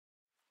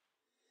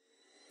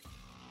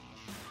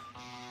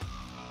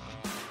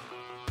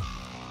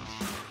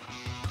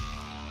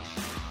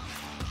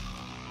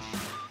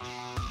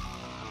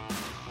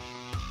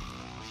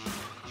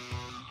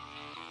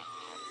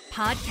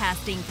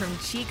Podcasting from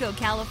Chico,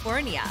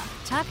 California,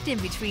 tucked in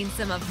between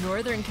some of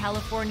Northern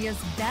California's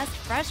best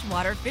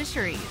freshwater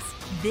fisheries.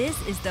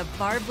 This is the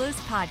Barbless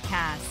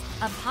Podcast,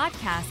 a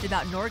podcast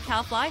about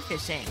NorCal fly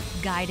fishing,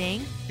 guiding,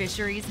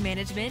 fisheries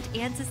management,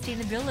 and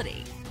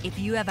sustainability. If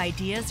you have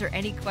ideas or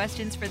any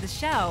questions for the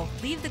show,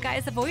 leave the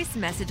guys a voice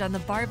message on the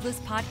Barbless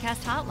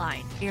Podcast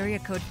hotline, area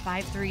code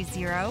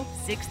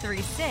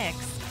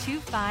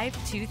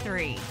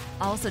 530-636-2523.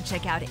 Also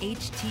check out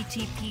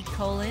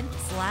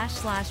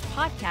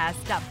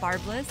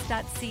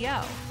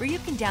http://podcast.barbless.co, where you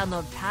can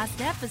download past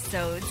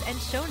episodes and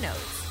show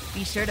notes.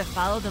 Be sure to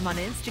follow them on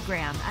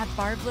Instagram at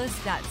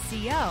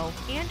barbless.co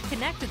and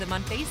connect with them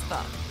on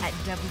Facebook at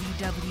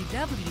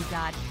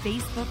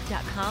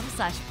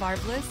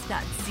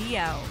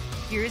www.facebook.com/barbless.co.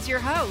 Here's your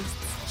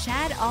hosts,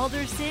 Chad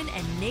Alderson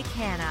and Nick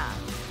Hanna.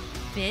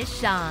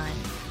 Fish on.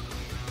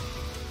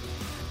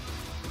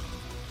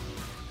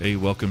 Hey,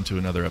 welcome to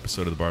another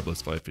episode of the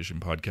Barbless Fly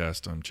Fishing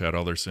Podcast. I'm Chad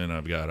Alderson.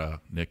 I've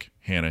got Nick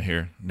Hanna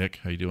here.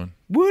 Nick, how you doing?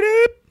 What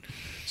up?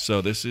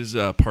 So this is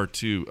part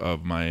two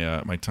of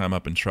my my time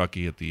up in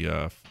Truckee at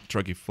the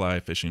Truckee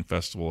Fly Fishing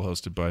Festival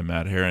hosted by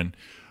Matt Herron.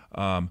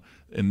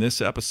 In this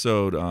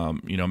episode,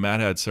 Matt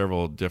had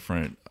several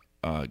different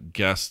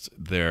guests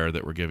there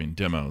that were giving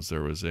demos.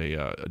 There was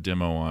a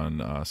demo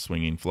on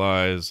swinging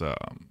flies,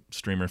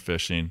 streamer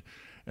fishing,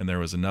 and there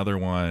was another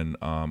one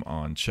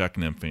on check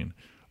nymphing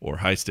or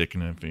high stick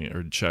nymphing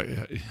or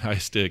high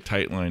stick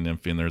tight line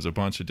nymphing. There's a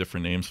bunch of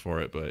different names for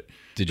it, but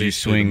did you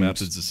swing? The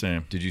method's the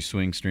same. Did you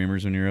swing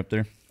streamers when you were up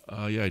there?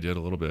 Yeah, I did a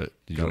little bit.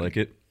 Did you like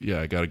it? Yeah,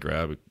 I got a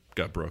grab. It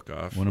got broke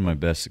off. One of my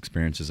best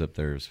experiences up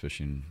there was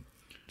fishing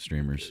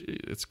streamers.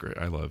 It's great.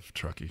 I love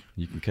Truckee.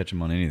 You can catch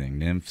them on anything.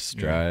 Nymphs,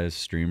 dries,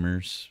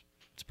 streamers.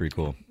 It's pretty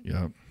cool.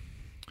 Yeah.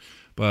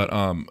 But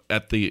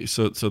at the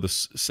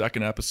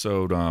second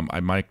episode,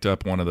 I mic'd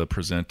up one of the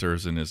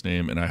presenters, and his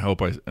name, and I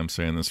hope I'm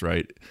saying this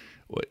right,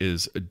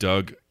 is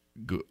Doug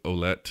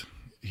Ouellette.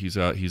 He's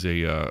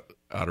a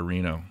out of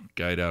Reno,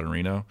 guide out of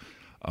Reno.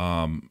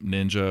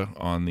 Ninja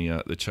on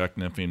the check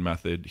nymphing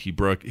method. He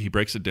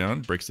breaks it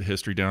down, breaks the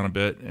history down a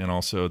bit, and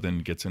also then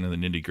gets into the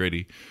nitty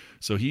gritty.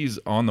 So he's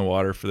on the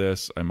water for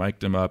this. I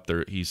mic'd him up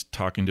there. He's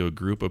talking to a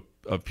group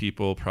of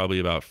people, probably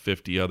about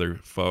 50 other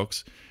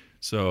folks.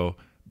 So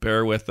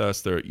bear with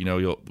us there.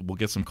 We'll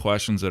get some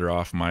questions that are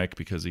off mic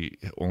because he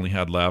only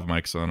had lav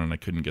mics on and I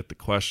couldn't get the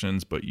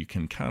questions, but you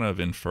can kind of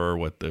infer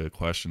what the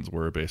questions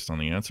were based on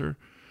the answer.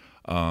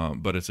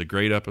 But it's a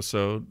great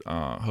episode.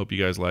 Hope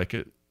you guys like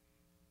it.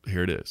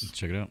 Here it is.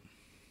 Check it out.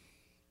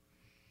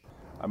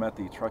 I'm at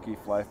the Truckee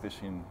Fly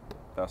Fishing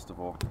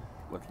Festival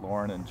with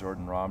Lauren and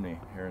Jordan Romney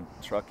here in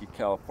Truckee,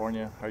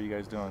 California. How are you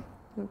guys doing?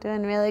 I'm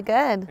doing really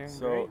good.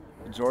 So,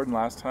 Jordan,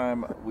 last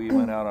time we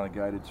went out on a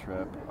guided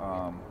trip,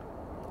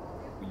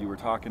 you were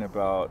talking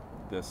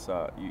about this,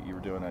 you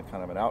were doing a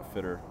kind of an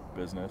outfitter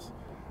business.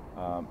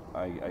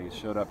 I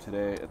showed up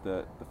today at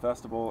the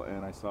festival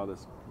and I saw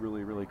this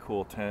really, really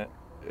cool tent.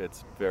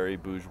 It's very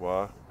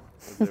bourgeois,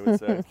 as they would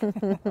say.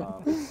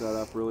 It's set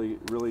up really,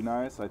 really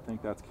nice. I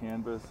think that's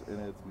canvas, and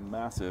it's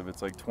massive.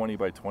 It's like 20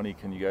 by 20.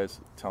 Can you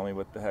guys tell me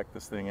what the heck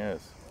this thing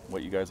is?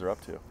 What you guys are up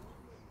to?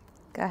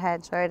 Go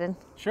ahead, Jordan.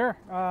 Sure.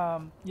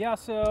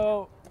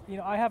 So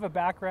I have a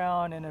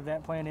background in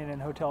event planning and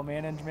hotel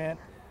management.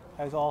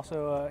 I was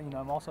also,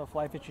 I'm also a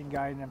fly fishing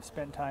guide, and I've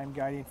spent time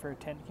guiding for a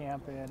tent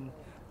camp in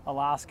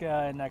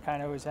Alaska, and I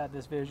kind of always had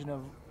this vision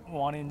of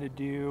wanting to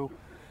do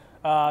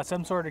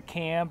some sort of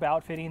camp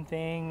outfitting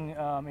thing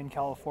in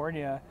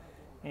California,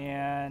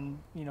 and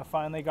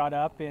finally got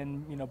up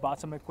and bought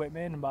some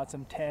equipment and bought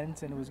some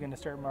tents and was going to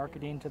start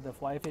marketing to the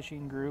fly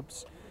fishing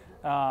groups,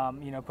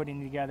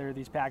 putting together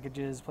these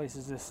packages,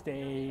 places to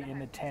stay in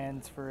the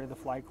tents for the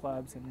fly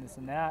clubs and this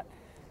and that.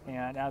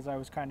 And as I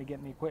was kind of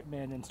getting the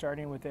equipment and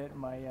starting with it,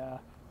 my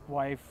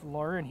wife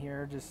Lauren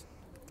here just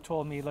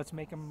told me, let's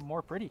make them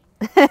more pretty.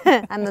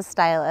 I'm the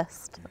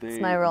stylist.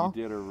 It's my role.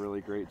 You did a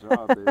really great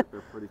job.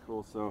 They're pretty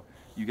cool. So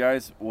you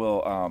guys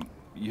will,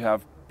 you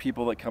have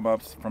people that come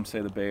up from, say,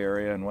 the Bay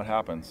Area, and what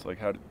happens? Like,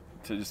 how to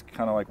just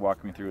kind of like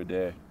walk me through a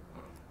day.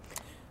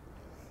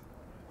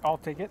 I'll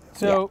take it.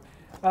 So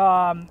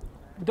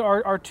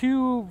our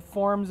two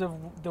forms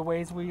of the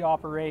ways we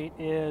operate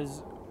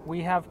is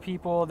we have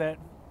people that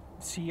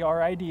see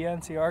our idea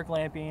and see our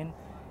glamping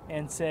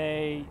and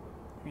say,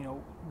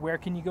 where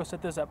can you go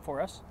set this up for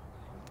us?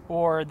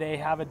 Or they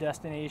have a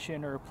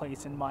destination or a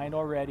place in mind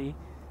already,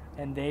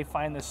 and they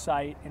find the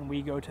site and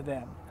we go to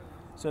them.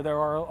 So there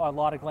are a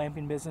lot of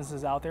glamping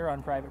businesses out there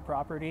on private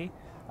property.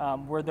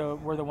 We're the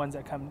ones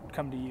that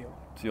come to you.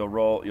 So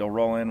you'll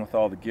roll in with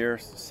all the gear,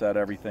 set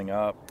everything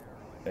up,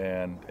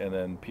 and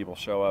then people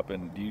show up.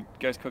 And do you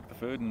guys cook the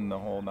food in the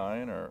whole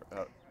nine, or?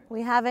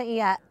 We haven't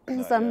yet.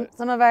 Not Some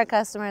of our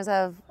customers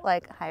have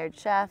hired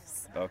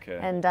chefs. Okay.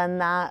 And done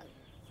that.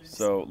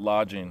 So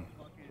lodging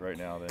right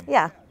now then.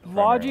 Yeah.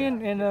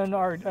 Lodging, and then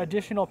our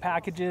additional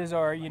packages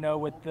are,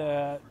 with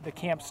the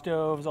camp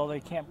stoves, all the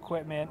camp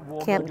equipment.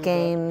 We'll camp go do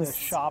games. The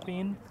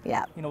shopping.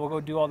 Yeah. We'll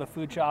go do all the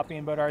food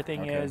shopping, but our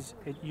thing is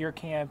you're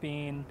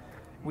camping,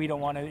 we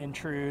don't want to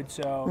intrude.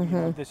 So you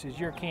know, if this is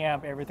your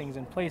camp, everything's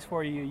in place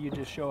for you. You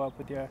just show up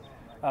with your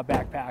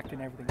backpack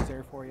and everything's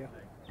there for you.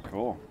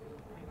 Cool.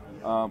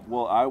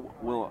 Well, I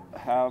will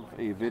have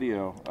a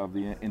video of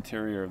the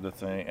interior of the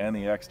thing and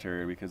the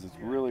exterior because it's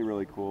really,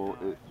 really cool.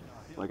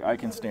 Like I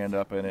can stand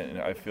up in it and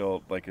I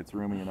feel like it's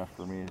roomy enough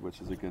for me, which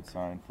is a good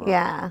sign for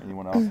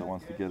anyone else that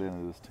wants to get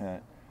into this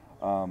tent.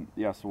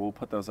 Yeah, so we'll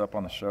put those up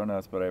on the show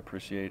notes, but I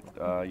appreciate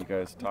you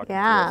guys talking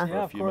to us for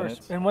a few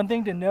minutes. And one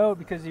thing to note,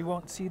 because you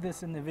won't see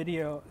this in the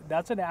video,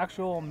 that's an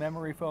actual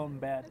memory foam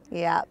bed.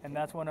 Yeah. And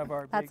that's one of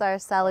our That's our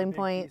selling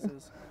point.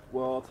 pieces.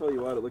 Well, I'll tell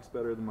you what, it looks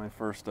better than my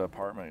first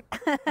apartment.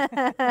 I'll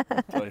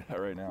tell you that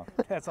right now.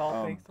 That's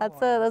all thanks to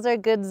That's Lauren. those are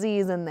good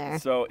Z's in there.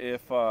 So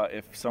if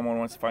someone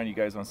wants to find you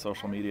guys on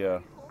social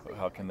media,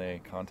 how can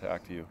they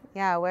contact you?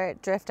 Yeah, we're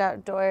at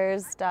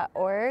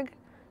driftoutdoors.org.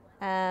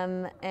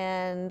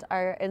 And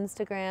our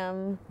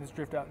Instagram, It's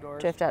Drift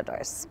Outdoors. Drift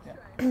Outdoors.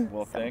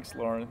 Well, thanks,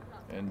 Lauren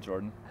and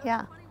Jordan.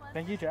 Yeah.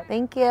 Thank you, Jack.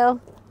 Thank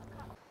you.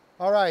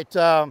 All right,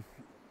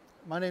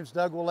 my name's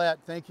Doug Ouellette.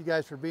 Thank you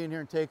guys for being here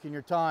and taking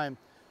your time.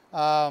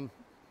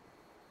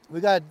 We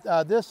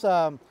got this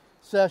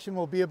session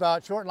will be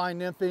about short line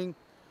nymphing,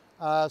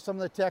 some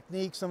of the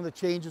techniques, some of the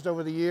changes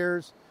over the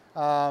years,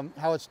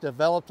 how it's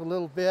developed a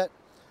little bit,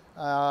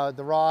 the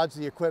rods,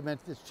 the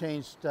equipment that's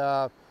changed,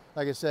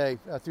 like I say,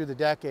 through the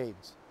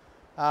decades.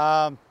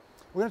 We're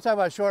going to talk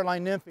about short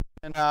line nymphing.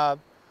 And a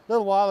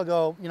little while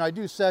ago, you know, I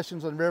do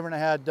sessions on the river, and I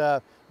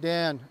had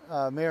Dan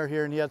Mayer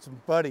here, and he had some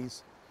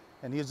buddies,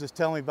 and he was just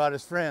telling me about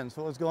his friends.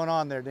 What was going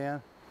on there,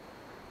 Dan?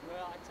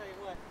 Well, I tell you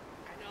what,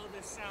 I know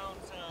this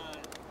sounds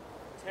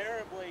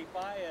terribly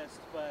biased,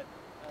 but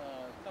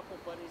a couple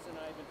buddies and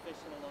I have been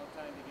fishing a long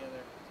time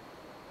together,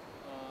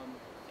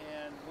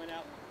 and went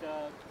out with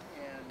Doug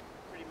and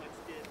pretty much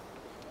did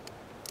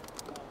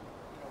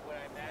what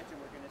I imagine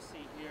we're going to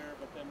see here,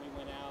 but then we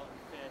went out and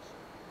fished.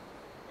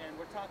 And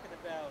we're talking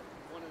about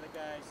one of the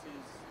guys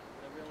who's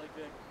a really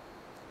good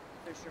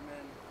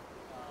fisherman,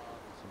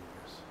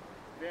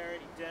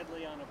 very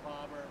deadly on a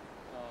bobber,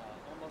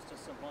 almost a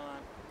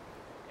savant.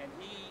 And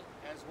he,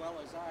 as well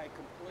as I,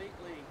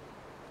 completely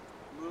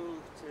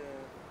moved to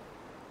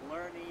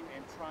learning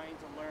and trying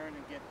to learn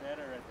and get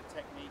better at the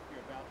technique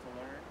you're about to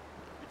learn.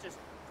 It just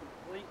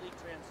completely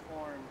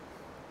transformed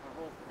our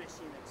whole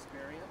fishing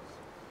experience.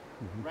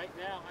 Right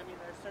now, I mean,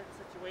 there are certain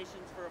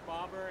situations for a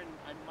bobber, and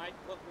I might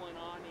put one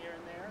on here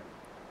and there,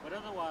 but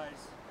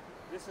otherwise,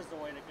 this is the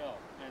way to go.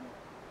 And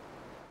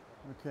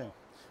Okay.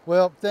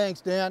 Well,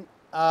 thanks, Dan.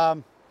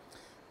 And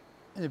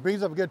it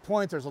brings up a good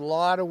point. There's a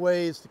lot of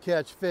ways to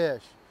catch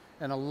fish,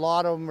 and a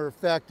lot of them are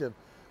effective.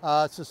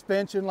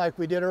 Suspension, like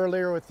we did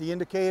earlier with the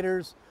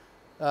indicators,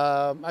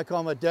 I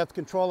call them a depth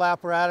control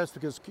apparatus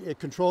because it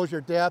controls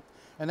your depth,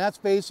 and that's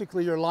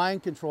basically your line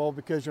control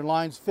because your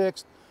line's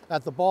fixed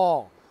at the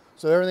ball.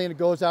 So everything that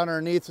goes out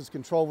underneath is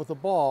controlled with the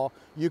ball.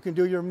 You can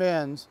do your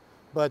mends,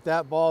 but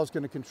that ball is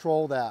going to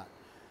control that.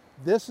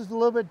 This is a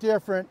little bit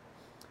different.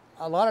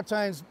 A lot of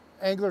times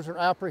anglers are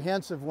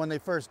apprehensive when they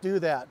first do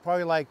that,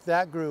 probably like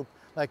that group,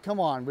 like, come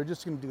on, we're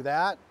just going to do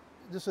that?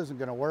 This isn't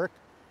going to work.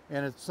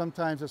 And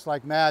sometimes it's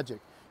like magic.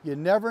 You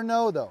never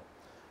know,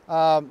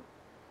 though.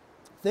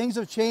 Things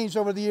have changed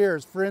over the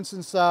years. For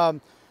instance,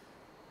 in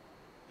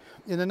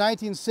the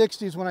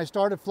 1960s, when I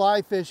started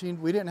fly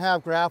fishing, we didn't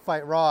have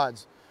graphite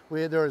rods.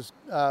 There was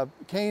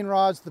cane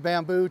rods, the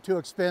bamboo, too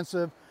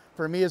expensive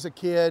for me as a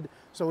kid.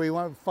 So we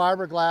went with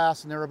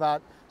fiberglass, and they were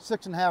about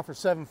 6.5 or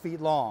 7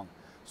 feet long.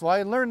 So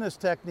I learned this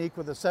technique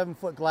with a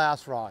 7-foot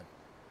glass rod.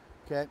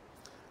 Okay,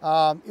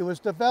 it was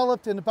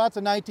developed in about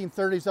the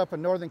 1930s up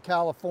in Northern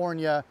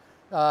California.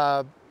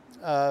 A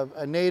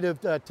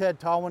native, Ted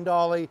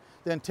Tawandali,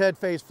 then Ted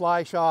Face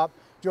Fly Shop,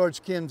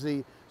 George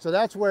Kimsey. So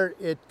that's where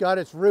it got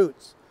its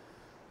roots.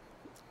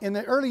 In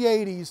the early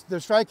 80s,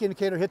 the strike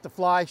indicator hit the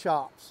fly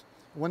shops.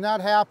 When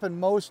that happened,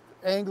 most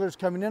anglers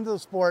coming into the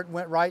sport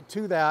went right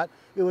to that.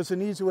 It was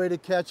an easy way to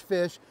catch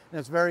fish, and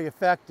it's very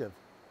effective.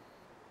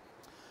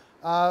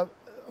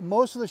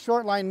 Most of the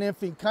short line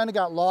nymphing kind of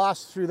got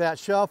lost through that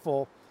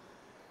shuffle,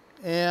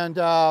 and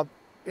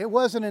it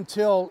wasn't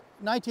until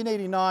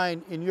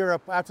 1989 in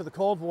Europe, after the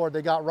Cold War,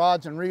 they got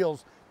rods and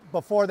reels.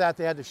 Before that,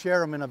 they had to share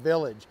them in a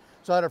village.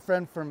 So I had a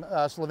friend from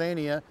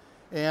Slovenia,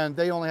 and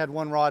they only had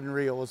one rod and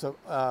reel. It was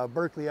a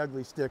Berkeley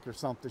Ugly Stick or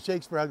something,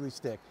 Shakespeare Ugly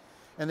Stick.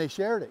 And they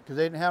shared it because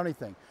they didn't have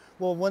anything.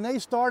 Well, when they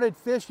started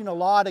fishing a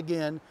lot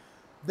again,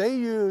 they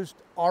used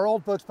our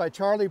old books by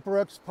Charlie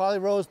Brooks, Polly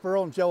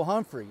Roseborough, and Joe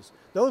Humphreys.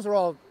 Those are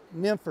all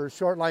nymphers,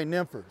 short line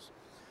nymphers.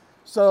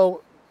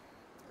 So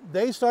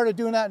they started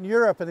doing that in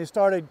Europe, and they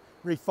started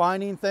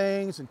refining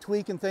things and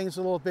tweaking things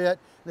a little bit.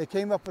 They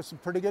came up with some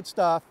pretty good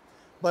stuff,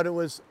 but it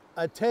was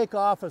a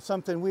takeoff of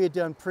something we had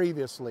done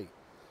previously.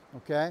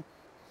 Okay,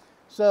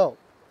 so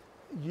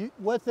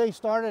what they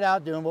started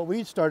out doing, what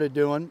we started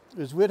doing,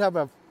 is we'd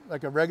have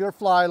like a regular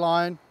fly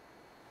line,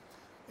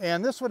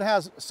 and this one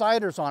has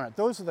ciders on it.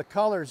 Those are the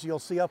colors you'll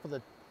see up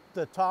at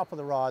the top of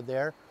the rod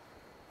there.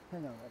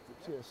 Hang on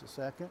just a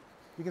second.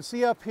 You can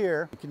see up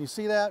here. Can you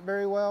see that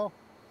very well?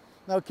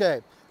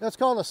 Okay, that's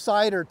called a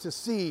sighter to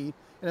see,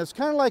 and it's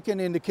kind of like an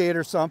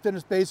indicator something.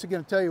 It's basically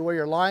going to tell you where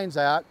your line's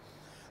at.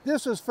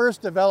 This was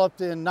first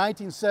developed in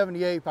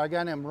 1978 by a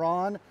guy named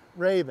Ron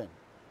Raven.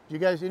 Do you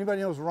guys,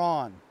 anybody knows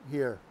Ron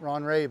here?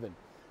 Ron Raven.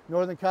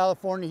 Northern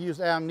California, he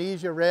used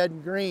amnesia, red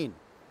and green.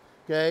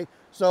 Okay,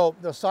 so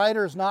the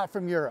sighter is not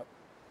from Europe.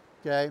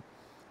 Okay,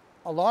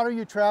 a lot of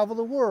you travel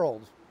the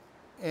world,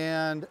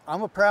 and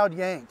I'm a proud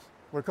Yank.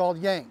 We're called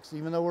Yanks,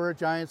 even though we're a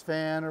Giants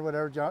fan or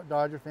whatever,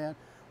 Dodger fan.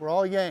 We're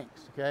all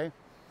Yanks, okay?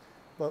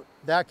 But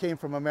that came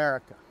from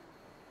America.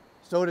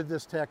 So did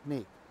this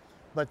technique.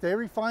 But they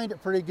refined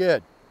it pretty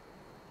good.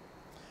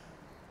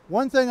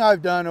 One thing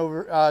I've done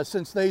over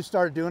since they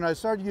started doing, I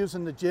started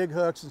using the jig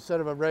hooks instead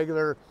of a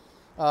regular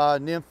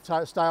nymph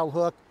style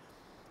hook.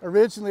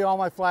 Originally, all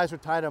my flies were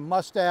tied to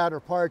mustad or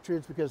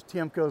partridge because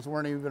Timcos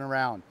weren't even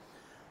around.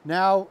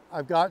 Now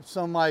I've got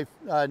some of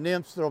my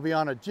nymphs that'll be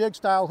on a jig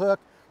style hook,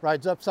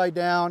 rides upside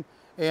down,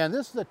 and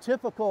this is the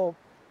typical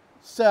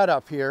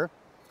setup here.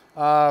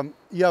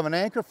 You have an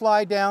anchor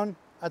fly down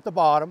at the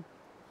bottom,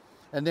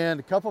 and then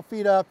a couple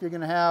feet up you're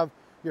going to have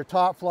your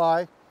top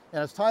fly,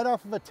 and it's tied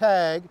off of a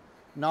tag,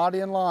 not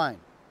in line.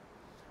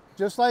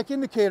 Just like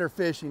indicator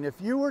fishing, if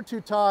you were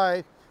to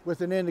tie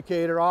with an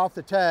indicator off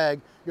the tag,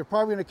 you're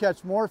probably going to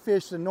catch more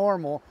fish than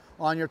normal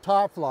on your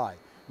top fly.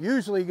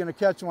 Usually you're going to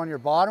catch them on your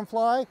bottom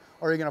fly,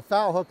 or you're going to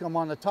foul hook them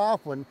on the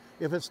top one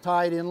if it's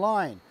tied in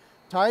line.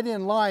 Tied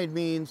in line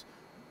means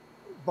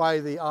by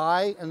the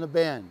eye and the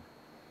bend,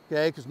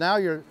 okay? Because now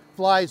your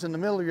fly's in the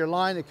middle of your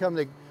line, they come,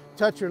 they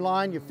touch your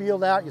line, you feel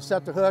that, you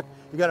set the hook,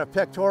 you got a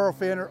pectoral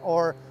fin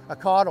or a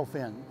caudal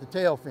fin, the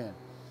tail fin.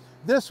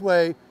 This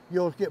way,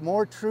 you'll get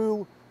more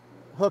true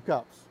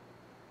hookups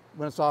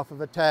when it's off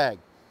of a tag.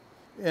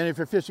 And if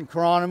you're fishing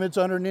chironomids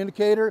under an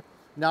indicator,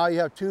 now you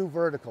have two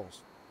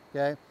verticals,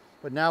 okay?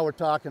 But now we're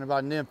talking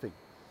about nymphing.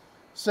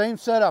 Same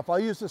setup, I'll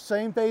use the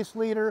same base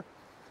leader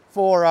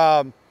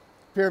for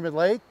Pyramid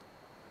Lake,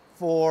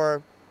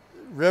 for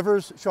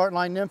rivers, short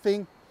line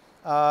nymphing,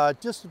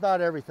 just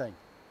about everything.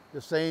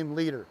 The same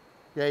leader,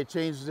 okay? It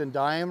changes in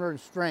diameter and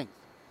strength.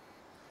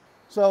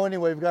 So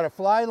anyway, we've got a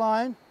fly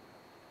line,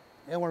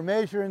 and we're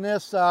measuring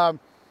this.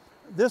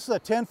 This is a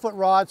 10-foot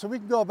rod, so we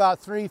can go about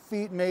 3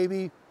 feet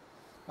maybe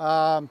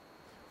from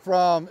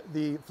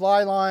the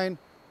fly line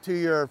to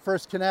your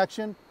first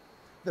connection.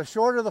 The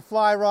shorter the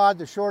fly rod,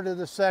 the shorter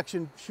the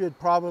section should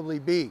probably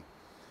be.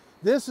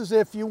 This is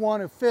if you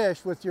want to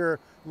fish with your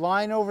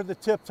line over the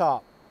tip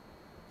top,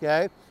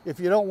 okay? If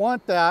you don't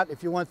want that,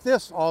 if you want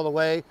this all the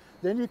way,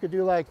 then you could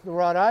do like the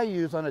rod I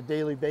use on a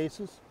daily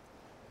basis,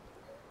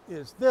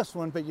 is this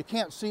one, but you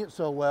can't see it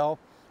so well,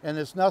 and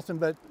it's nothing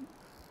but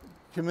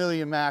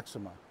Chameleon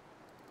Maxima,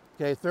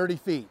 okay, 30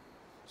 feet.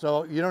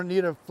 So you don't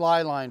need a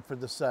fly line for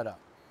the setup,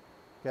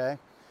 okay?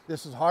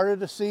 This is harder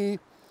to see.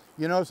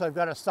 You notice I've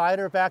got a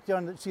sighter back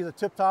down, see the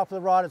tip top of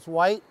the rod, it's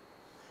white.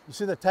 You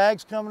see the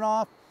tags coming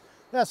off?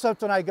 That's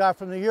something I got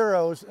from the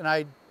Euros, and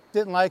I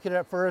didn't like it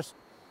at first,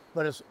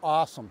 but it's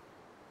awesome.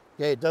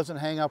 Okay, it doesn't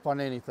hang up on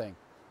anything,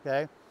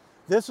 okay?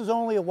 This is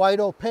only a white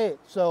opaque,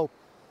 so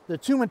the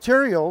two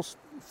materials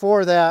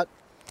for that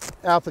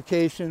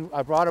application,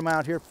 I brought them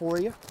out here for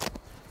you.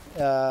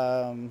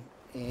 And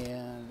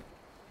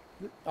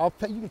you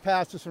can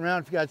pass this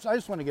around if you guys, I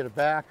just want to get it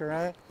back, all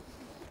right?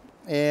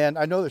 And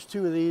I know there's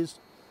two of these,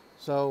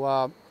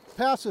 so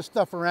pass this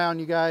stuff around,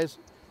 you guys,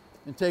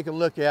 and take a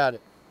look at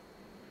it.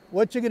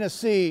 What you're going to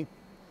see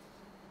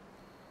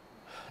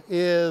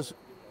is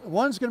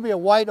one's going to be a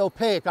white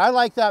opaque. I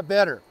like that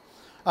better.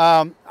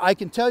 I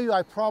can tell you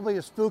I probably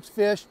have spooked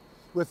fish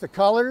with the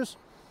colors.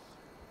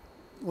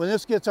 When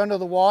this gets under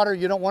the water,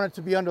 you don't want it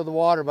to be under the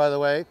water, by the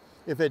way.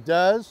 If it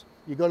does,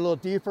 you go a little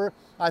deeper.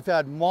 I've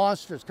had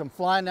monsters come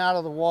flying out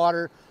of the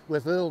water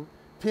with little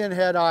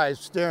pinhead eyes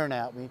staring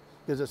at me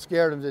because it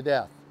scared them to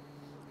death.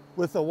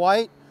 With the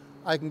white,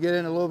 I can get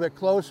in a little bit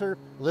closer,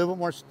 a little bit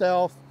more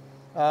stealth.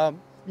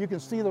 You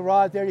can see the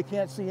rod there. You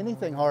can't see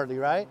anything hardly,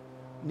 right?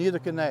 Neither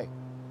can they,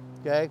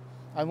 okay?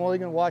 I'm only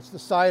going to watch the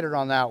sighter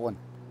on that one.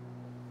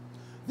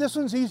 This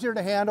one's easier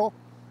to handle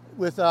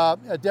with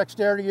a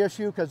dexterity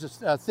issue because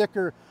it's a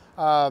thicker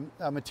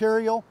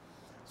material.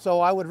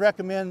 So I would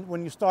recommend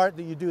when you start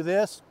that you do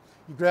this.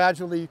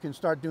 You can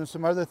start doing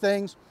some other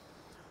things.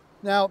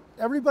 Now,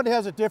 everybody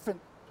has a different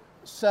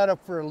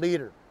setup for a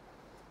leader.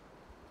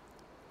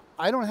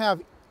 I don't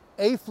have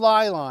a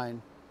fly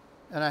line,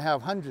 and I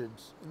have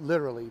hundreds,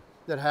 literally,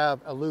 that have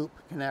a loop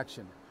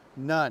connection.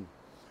 None.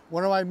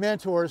 One of my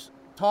mentors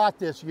taught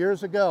this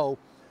years ago,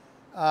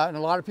 and a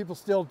lot of people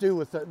still do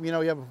with the, you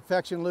know, you have a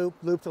perfection loop,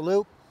 loop to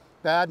loop.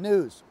 Bad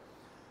news.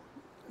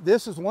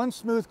 This is one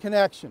smooth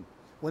connection.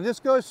 When this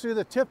goes through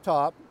the tip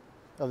top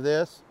of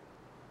this,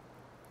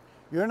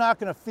 you're not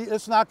going to feel,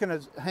 it's not going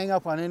to hang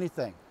up on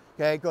anything.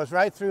 Okay, it goes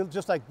right through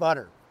just like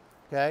butter.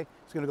 Okay,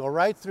 it's going to go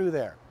right through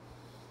there.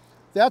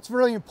 That's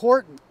really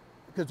important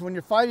because when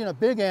you're fighting a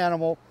big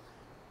animal,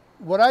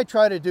 what I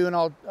try to do, and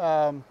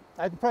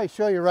I can probably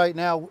show you right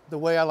now the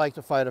way I like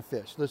to fight a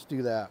fish. Let's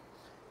do that.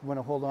 I'm going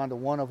to hold on to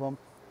one of them.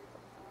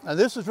 And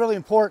this is really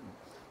important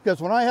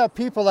Because when I have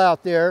people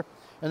out there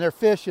and they're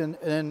fishing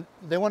and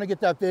they want to get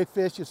that big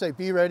fish, you say,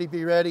 be ready,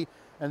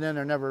 and then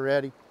they're never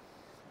ready.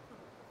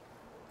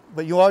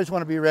 But you always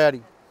want to be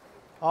ready.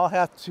 I'll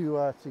have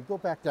to go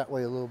back that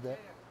way a little bit.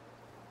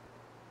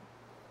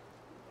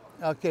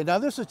 Okay, now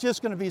this is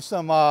just going to be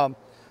some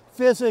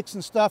physics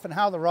and stuff and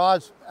how the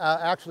rods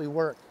actually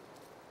work.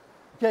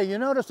 Okay, you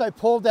notice I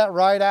pulled that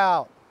right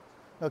out.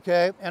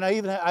 Okay, and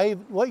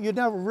what you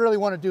never really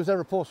want to do is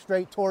ever pull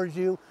straight towards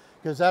you,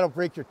 because that'll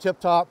break your tip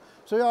top.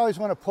 So you always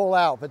want to pull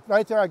out. But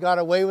right there I got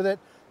away with it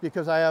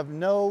because I have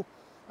no,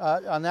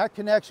 on that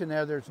connection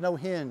there's no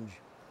hinge.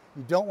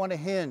 You don't want to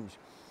hinge,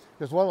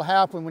 because what will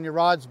happen when your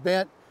rod's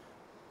bent,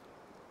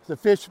 the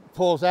fish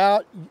pulls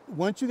out.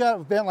 Once you got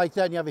it bent like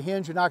that and you have a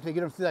hinge, you're not going to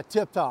get them through that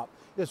tip top.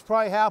 It's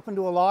probably happened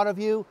to a lot of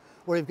you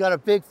where you've got a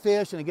big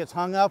fish and it gets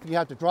hung up and you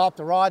have to drop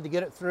the rod to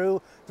get it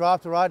through,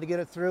 drop the rod to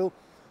get it through.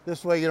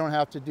 This way you don't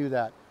have to do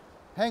that.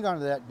 Hang on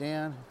to that,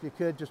 Dan. If you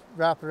could, just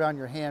wrap it around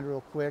your hand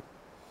real quick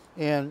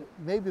and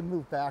maybe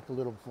move back a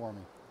little for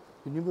me.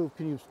 Can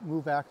you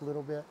move back a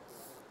little bit?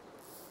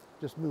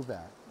 Just move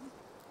back.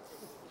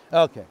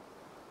 Okay.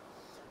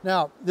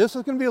 Now, this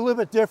is going to be a little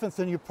bit different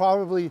than you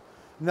probably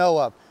know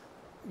of.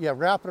 Yeah,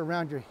 wrap it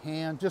around your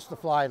hand, just the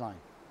fly line.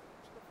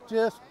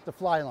 Just the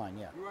fly line,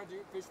 yeah. You want to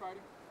do fish fighting?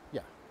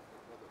 Yeah.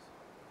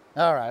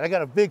 All right, I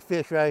got a big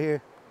fish right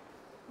here.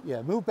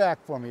 Yeah, move back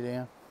for me,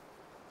 Dan.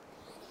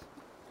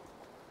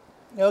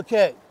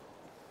 Okay.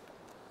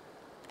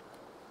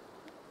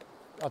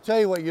 I'll tell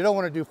you what you don't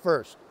want to do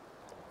first.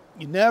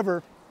 You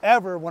never,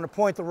 ever want to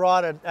point the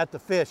rod at the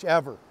fish,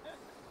 ever.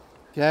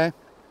 Okay?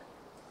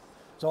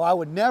 So I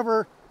would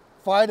never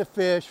fight a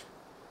fish.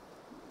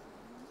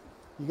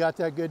 You got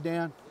that good,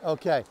 Dan?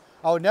 Okay.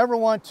 I would never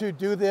want to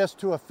do this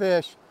to a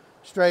fish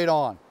straight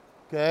on.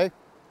 Okay?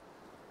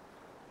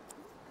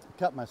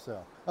 Cut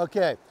myself.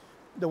 Okay.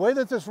 The way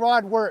that this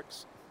rod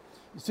works,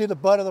 you see the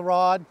butt of the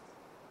rod?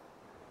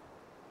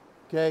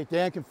 Okay,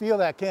 Dan can feel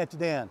that, can't you,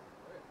 Dan?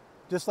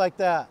 Just like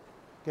that.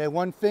 Okay,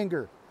 one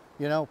finger,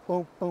 you know,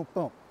 boom, boom,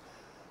 boom.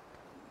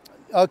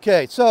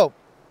 Okay, so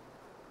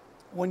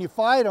when you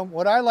fight them,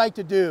 what I like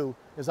to do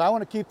is I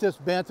want to keep this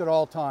bent at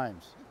all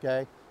times,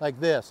 okay, like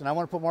this, and I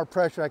want to put more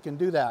pressure, I can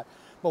do that.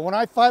 But when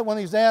I fight one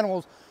of these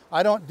animals,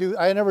 I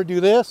never do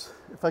this,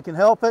 if I can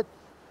help it.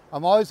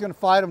 I'm always going to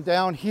fight them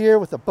down here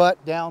with the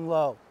butt down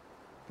low,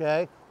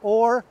 okay,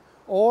 or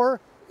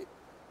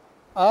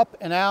up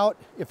and out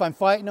if I'm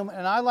fighting them,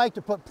 and I like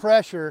to put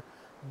pressure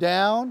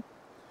down,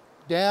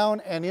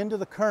 and into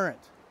the current.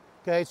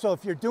 Okay, so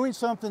if you're doing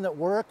something that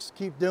works,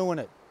 keep doing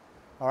it.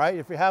 All right,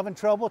 if you're having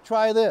trouble,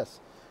 try this.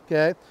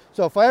 Okay,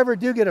 so if I ever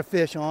do get a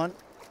fish on,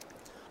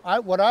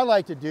 what I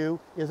like to do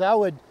is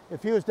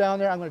if he was down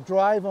there, I'm going to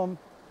drive him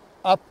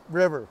up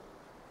river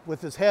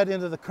with his head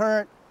into the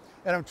current,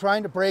 and I'm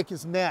trying to break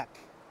his neck.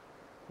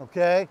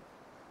 Okay,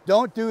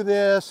 don't do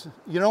this.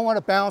 You don't want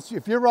to bounce.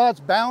 If your rod's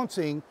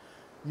bouncing,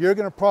 you're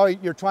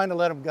trying to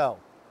let him go.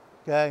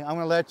 Okay, I'm going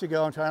to let you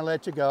go. I'm trying to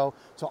let you go.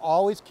 So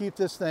always keep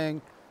this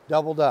thing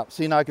doubled up.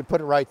 See, now I can put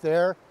it right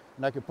there,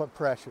 and I can put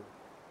pressure.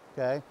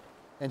 Okay,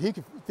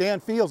 and Dan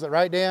feels it,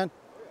 right, Dan?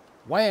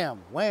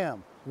 Wham,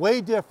 wham,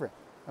 way different.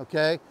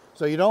 Okay,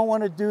 so you don't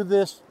want to do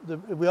this.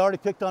 We already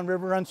picked on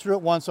river runs through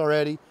it once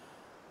already.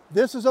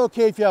 This is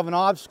okay if you have an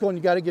obstacle and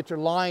you got to get your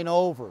line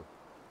over.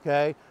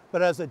 Okay,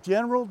 but as a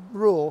general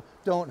rule,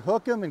 don't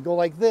hook them and go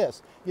like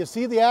this. You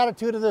see the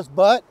attitude of this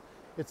butt?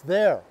 It's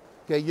there.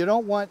 Okay, you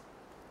don't want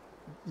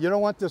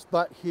this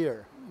butt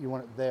here. You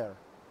want it there.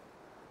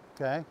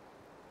 Okay?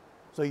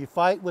 So you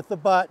fight with the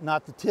butt,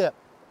 not the tip.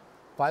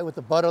 Fight with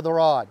the butt of the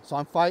rod. So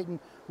I'm fighting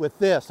with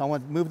this. I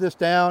want to move this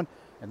down,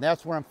 and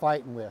that's where I'm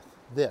fighting with.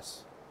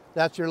 This.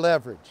 That's your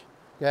leverage.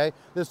 Okay?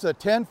 This is a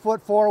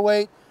 10-foot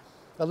 4-weight.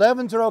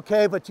 11s are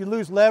okay, but you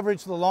lose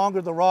leverage the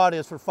longer the rod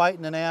is for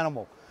fighting an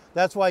animal.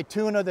 That's why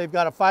tuna, they've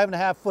got a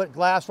 5.5-foot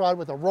glass rod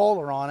with a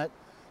roller on it,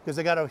 because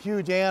they got a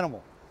huge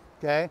animal.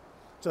 Okay?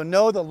 So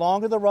know the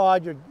longer the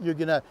rod,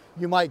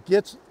 you might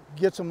get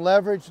some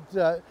leverage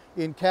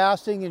in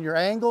casting in your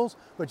angles,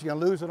 but you're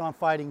gonna lose it on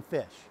fighting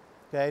fish.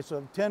 Okay,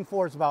 so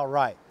 10-4 is about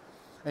right.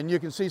 And you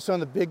can see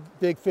some of the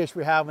big fish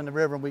we have in the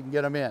river and we can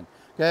get them in.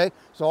 Okay,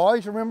 so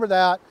always remember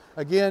that.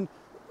 Again,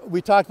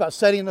 we talked about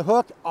setting the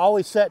hook,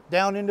 always set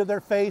down into their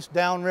face,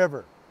 down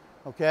river.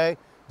 Okay,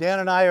 Dan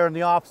and I are on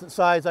the opposite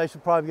sides. I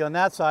should probably be on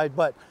that side,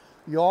 but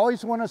you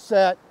always wanna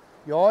set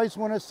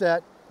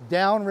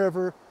down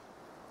river,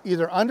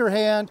 either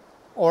underhand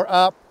or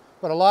up,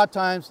 but a lot of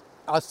times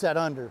I'll set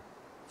under.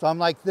 So I'm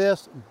like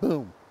this,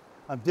 boom.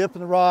 I'm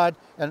dipping the rod,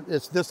 and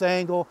it's this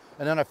angle,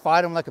 and then I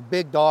fight them like a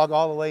big dog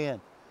all the way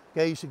in.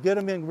 Okay, you should get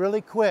them in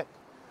really quick.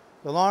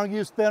 The longer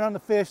you spend on the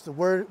fish, the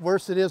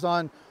worse it is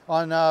on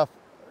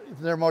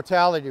their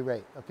mortality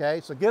rate.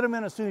 Okay, so get them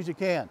in as soon as you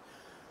can.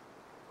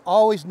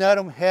 Always net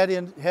them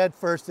head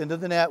first into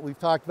the net. We've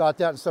talked about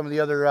that in some of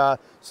the other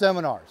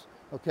seminars.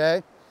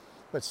 Okay.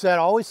 But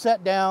always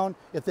set down.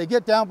 If they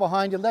get down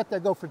behind you, let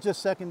that go for just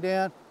a second,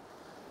 Dan.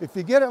 If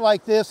you get it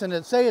like this,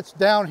 and say it's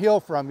downhill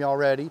from you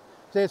already,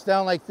 say it's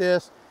down like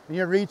this, and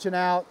you're reaching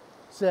out,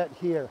 set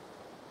here.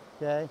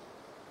 okay?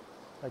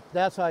 Like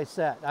that's how I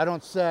set. I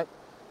don't set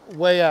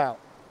way out.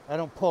 I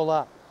don't pull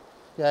up,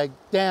 okay?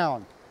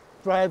 Down,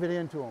 drive it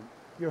into them.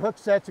 Your hook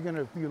sets are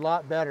gonna be a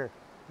lot better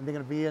and they're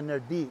gonna be in there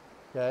deep,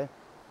 okay?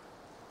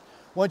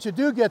 Once you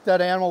do get that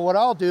animal, what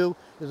I'll do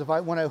is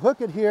when I hook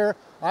it here,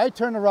 I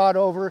turn the rod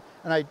over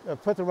and I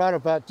put the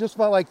rod just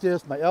about like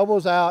this, my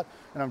elbow's out,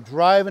 and I'm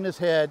driving his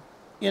head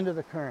into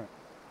the current,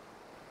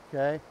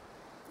 okay?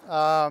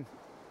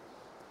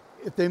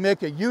 If they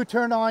make a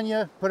U-turn on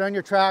you, put on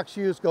your track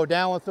shoes, go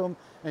down with them,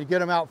 and get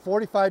them out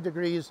 45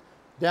 degrees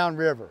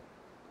downriver,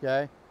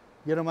 okay?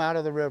 Get them out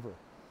of the river.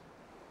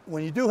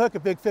 When you do hook a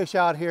big fish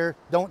out here,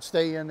 don't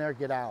stay in there,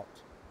 get out,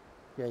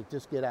 okay?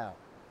 Just get out,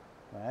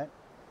 all right?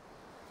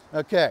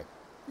 Okay,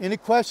 any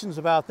questions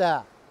about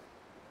that?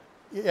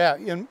 Yeah,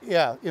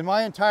 in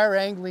my entire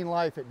angling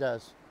life it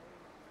does.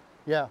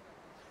 Yeah,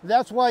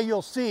 that's why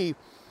you'll see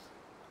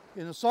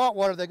in the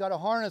saltwater they got a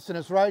harness and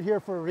it's right here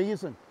for a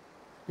reason,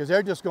 because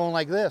they're just going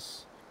like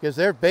this, because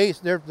they're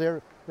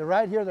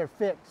right here, they're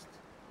fixed.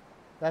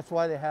 That's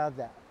why they have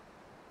that,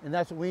 and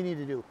that's what we need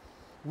to do.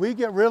 We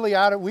get way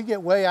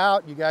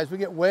out, you guys. We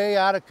get way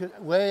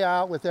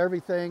out with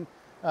everything,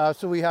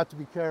 so we have to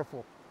be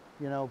careful.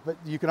 You know, but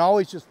you can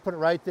always just put it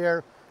right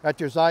there at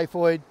your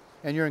xiphoid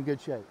and you're in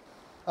good shape.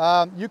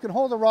 You can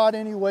hold the rod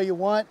any way you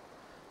want.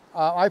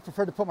 I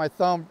prefer to put my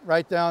thumb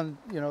right down,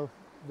 you know,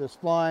 the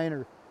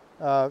spline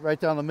or right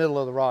down the middle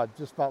of the rod,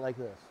 just about like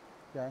this,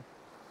 okay?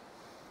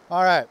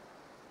 All right,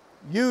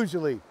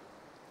 usually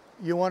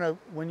you want to,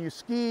 when you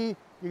ski,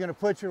 you're going to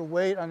put your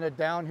weight on the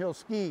downhill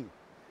ski.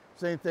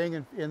 Same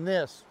thing in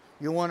this.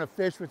 You want to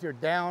fish with your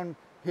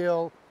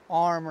downhill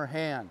arm or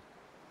hand.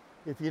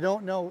 If you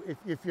don't know,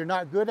 if you're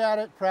not good at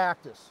it,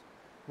 practice.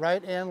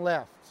 Right and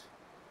left,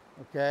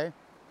 okay?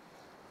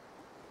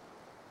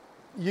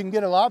 You can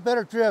get a lot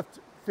better drift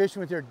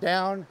fishing with your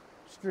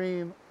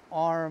downstream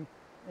arm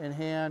and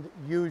hand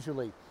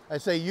usually. I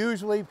say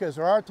usually because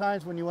there are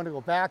times when you want to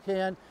go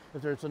backhand.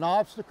 If there's an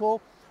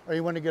obstacle or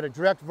you want to get a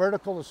direct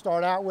vertical to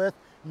start out with,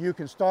 you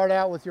can start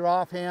out with your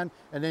offhand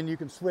and then you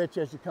can switch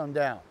as you come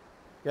down,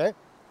 okay?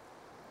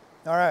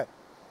 All right.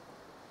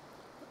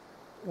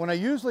 When I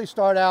usually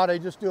start out, I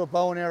just do a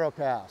bow and arrow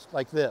cast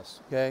like this,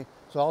 okay?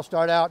 So I'll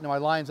start out and my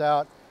line's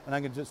out and I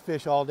can just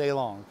fish all day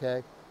long,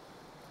 okay?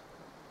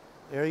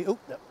 There you,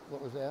 what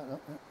was that?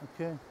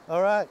 Okay,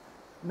 all right.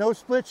 No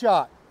split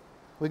shot.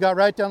 We got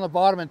right down the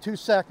bottom in 2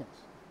 seconds,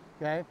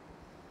 okay?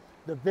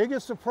 The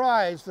biggest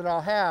surprise that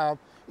I'll have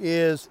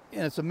is,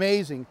 and it's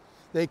amazing,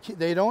 they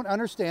don't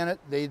understand it,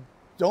 they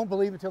don't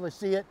believe it until they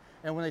see it,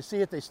 and when they see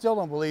it, they still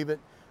don't believe it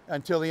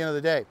until the end of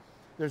the day.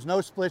 There's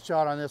no split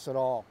shot on this at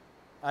all.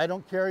 I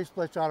don't carry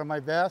split shot on my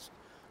vest.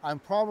 I'm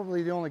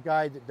probably the only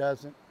guide that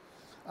doesn't,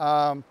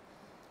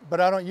 but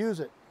I don't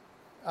use it.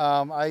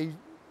 I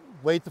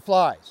weight the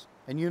flies,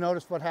 and you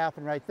notice what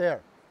happened right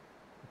there.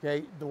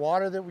 Okay, the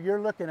water that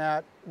you're looking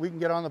at, we can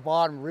get on the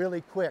bottom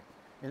really quick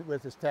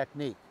with this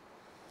technique.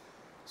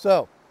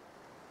 So,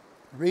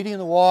 reading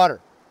the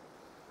water.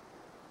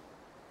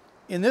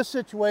 In this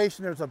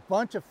situation, there's a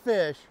bunch of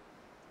fish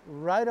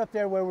right up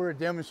there where we were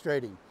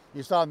demonstrating.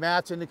 You saw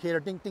Matt's indicator,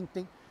 ding, ding,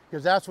 ding,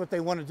 because that's what they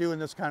want to do in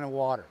this kind of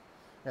water,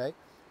 okay?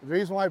 The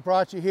reason why I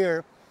brought you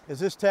here is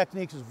this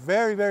technique is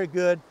very, very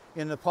good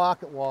in the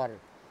pocket water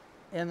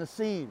and the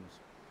seams.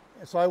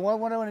 And so what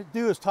I want to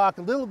do is talk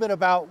a little bit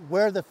about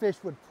where the fish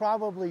would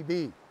probably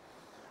be.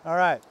 All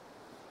right,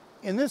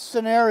 in this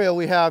scenario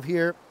we have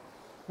here,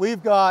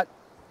 we've got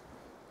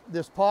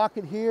this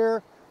pocket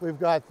here, we've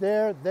got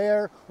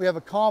there, we have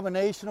a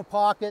combination of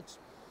pockets.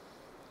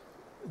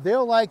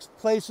 They'll like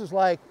places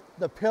like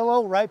the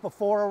pillow right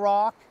before a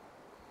rock,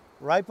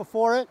 right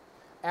before it.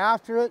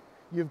 After it,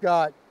 you've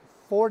got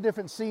 4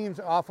 different seams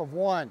off of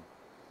one,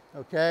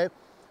 okay?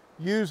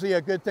 Usually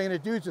a good thing to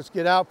do is just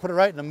get out, put it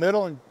right in the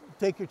middle and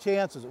take your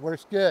chances. It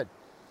works good.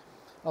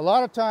 A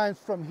lot of times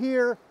from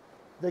here,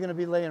 they're gonna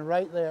be laying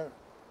right there,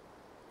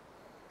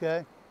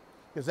 okay?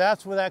 Because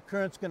that's where that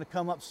current's gonna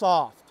come up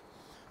soft.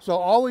 So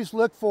always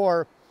look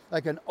for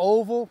like an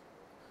oval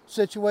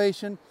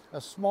situation, a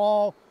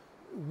small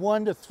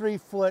 1 to 3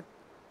 foot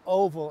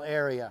oval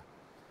area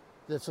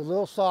that's a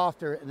little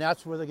softer, and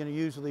that's where they're going to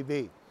usually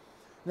be.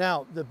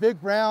 Now, the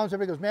big browns,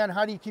 everybody goes, man,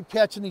 how do you keep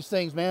catching these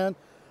things, man?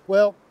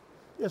 Well,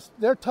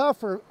 they're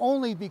tougher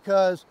only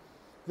because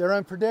they're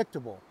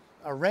unpredictable.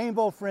 A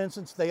rainbow, for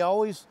instance, they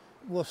always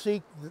will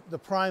seek the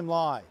prime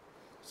lie.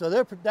 So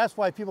that's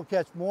why people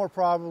catch more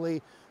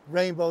probably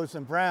rainbows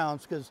than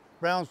browns, because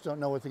browns don't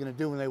know what they're going to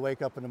do when they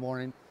wake up in the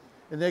morning.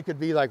 And they could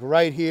be like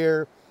right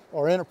here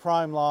or in a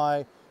prime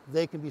lie.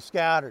 They can be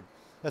scattered.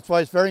 That's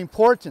why it's very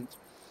important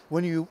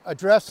when you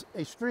address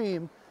a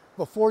stream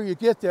before you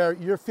get there,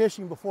 you're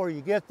fishing before you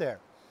get there,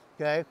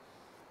 okay?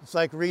 It's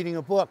like reading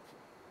a book.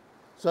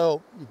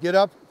 So you get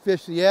up,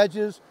 fish the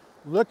edges,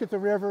 look at the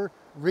river,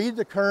 read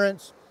the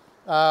currents.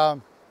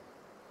 My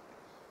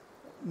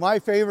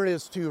favorite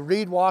is to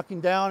read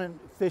walking down and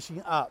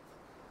fishing up,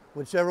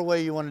 whichever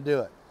way you want to do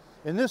it.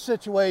 In this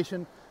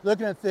situation,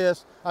 looking at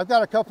this, I've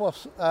got a couple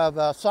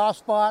of soft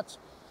spots.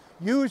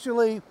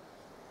 Usually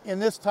in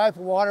this type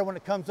of water, when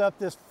it comes up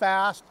this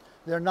fast,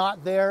 they're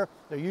not there.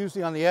 They're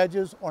usually on the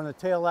edges or on the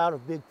tail out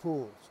of big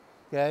pools,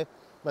 okay?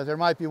 But there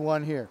might be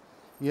one here.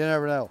 You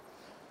never know.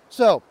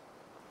 So,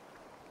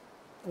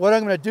 what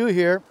I'm going to do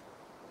here,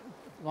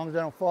 as long as I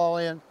don't fall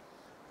in,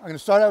 I'm going to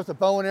start out with a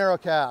bow and arrow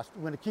cast.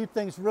 I'm going to keep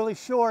things really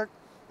short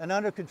and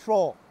under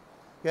control,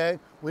 okay?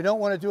 We don't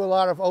want to do a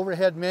lot of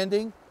overhead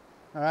mending,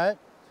 all right?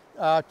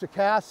 To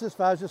cast this, if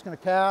I was just going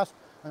to cast,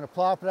 I'm going to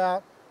plop it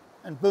out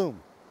and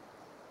boom,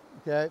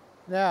 okay?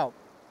 Now,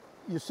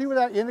 you see where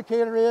that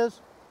indicator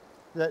is?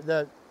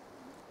 The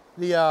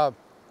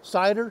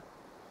cider?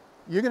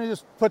 You're going to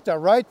just put that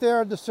right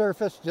there on the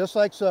surface, just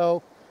like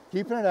so,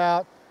 keeping it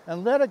out,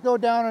 and let it go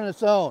down on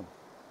its own,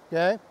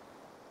 okay?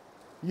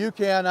 You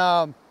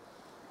can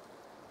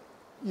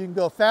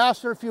go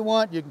faster if you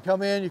want. You can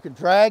come in, you can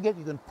drag it,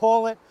 you can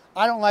pull it.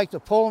 I don't like to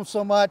pull them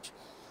so much.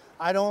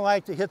 I don't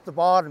like to hit the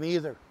bottom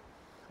either.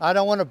 I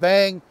don't want to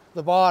bang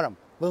the bottom.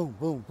 Boom,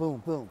 boom,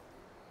 boom, boom.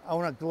 I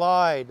want to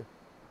glide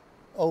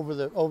over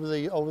the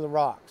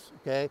rocks,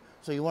 okay?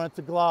 So you want it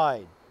to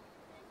glide.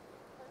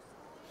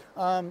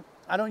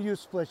 I don't use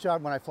split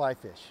shot when I fly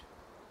fish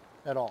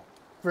at all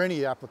for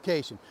any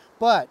application,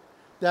 but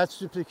that's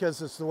just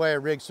because it's the way I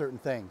rig certain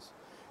things.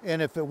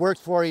 And if it works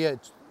for you,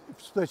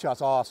 split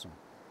shot's awesome.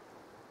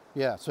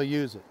 Yeah, so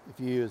use it if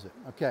you use it.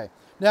 Okay.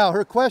 Now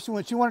her question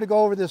was, she wanted to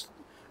go over this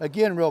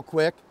again real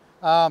quick.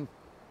 What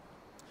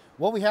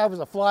we have is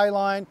a fly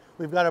line.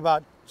 We've got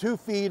about 2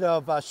 feet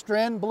of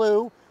strand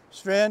blue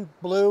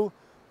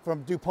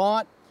from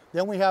DuPont.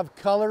 Then we have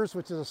colors,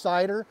 which is a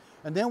cider.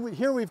 And then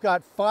here we've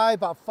got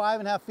about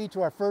 5.5 feet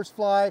to our first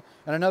fly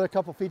and another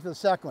couple feet to the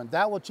second one.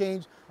 That will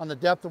change on the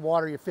depth of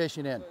water you're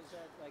fishing in. So is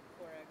that like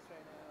 4X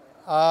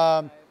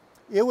right now?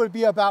 It would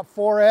be about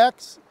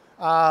 4X.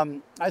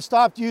 I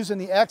stopped using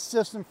the X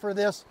system for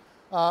this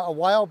a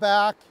while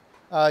back.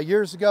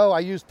 Years ago, I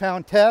used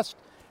Pound Test,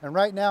 and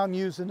right now I'm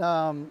using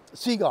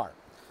Seagar.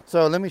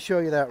 So let me show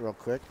you that real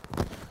quick.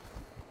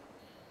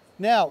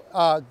 Now,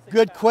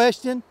 good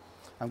question.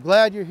 I'm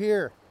glad you're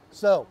here.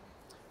 So,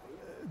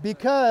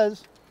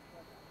 because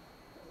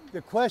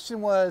the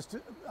question was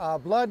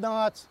blood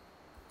knots,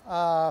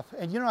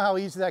 and you know how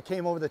easy that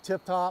came over the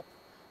tip top,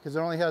 because it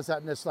only has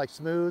that, and it's like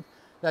smooth.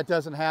 That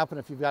doesn't happen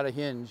if you've got a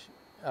hinge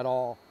at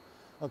all,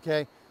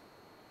 okay?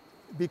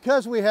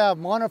 Because we have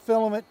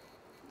monofilament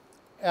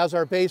as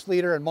our base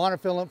leader and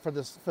monofilament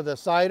for the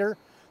cider,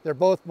 they're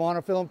both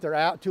monofilament,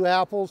 they're 2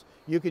 apples,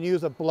 you can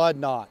use a blood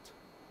knot,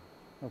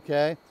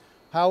 okay?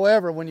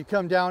 However, when you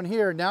come down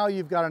here, now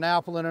you've got an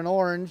apple and an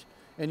orange,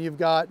 and you've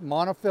got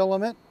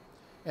monofilament,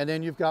 and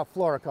then you've got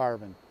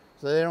fluorocarbon,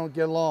 so they don't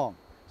get along.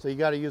 So you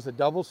got to use a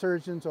double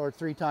surgeons or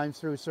 3 times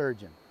through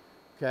surgeon,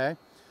 okay?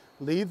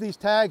 Leave these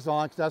tags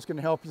on, because that's going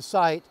to help you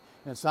sight,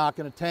 and it's not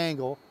going to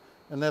tangle,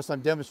 unless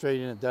I'm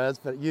demonstrating it does,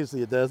 but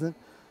usually it doesn't,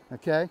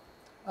 okay?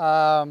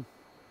 Do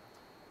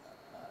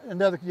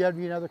you have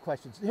any other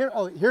questions?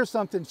 Here's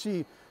something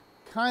she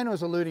kind of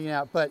was alluding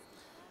at, but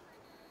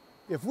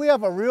if we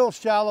have a real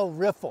shallow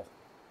riffle,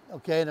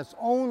 okay, and it's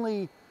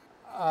only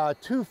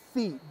 2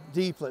 feet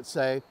deep, let's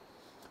say,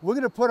 we're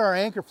going to put our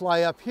anchor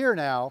fly up here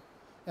now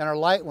and our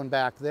light one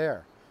back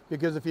there.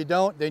 Because if you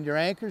don't, then your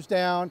anchor's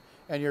down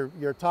and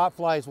your top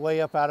fly is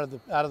way up out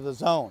of the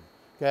zone,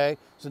 okay?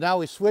 So now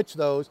we switch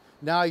those.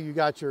 Now you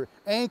got your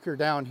anchor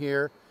down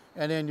here,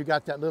 and then you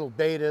got that little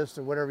Betis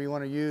or whatever you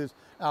want to use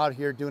out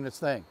here doing its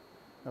thing,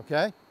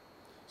 okay?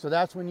 So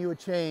that's when you would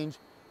change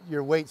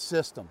your weight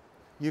system.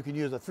 You can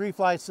use a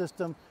 3-fly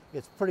system.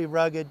 It's pretty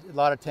rugged, a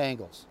lot of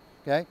tangles,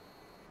 okay?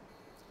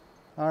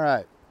 All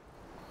right.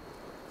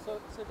 So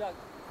Doug,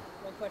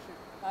 one question.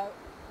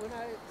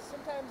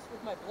 Sometimes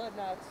with my blood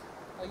knots,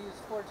 I'll use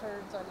 4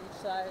 turns on each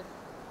side,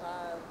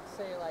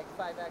 say like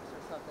 5X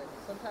or something.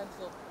 Sometimes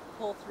they'll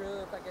pull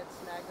through if I get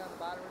snagged on the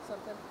bottom or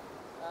something.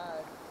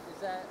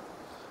 Is that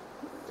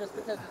just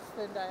because it's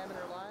thin diameter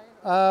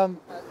line?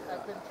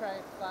 I've been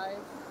trying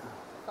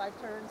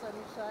 5 turns on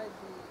each side.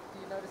 Do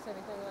you notice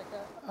anything like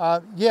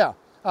that? Yeah.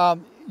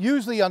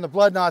 Usually on the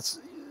blood knots,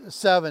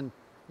 7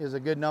 is a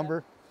good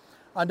number.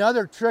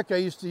 Another trick I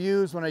used to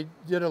use when I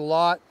did it a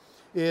lot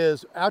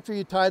is after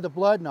you tie the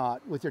blood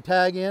knot with your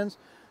tag ends,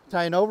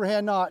 tie an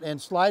overhand knot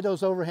and slide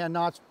those overhand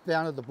knots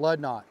down to the blood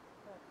knot.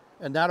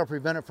 And that'll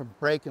prevent it from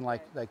breaking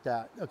like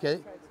that. Okay.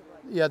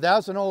 Yeah, that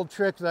was an old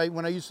trick that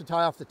when I used to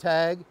tie off the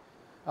tag,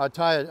 I'd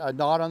tie a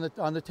knot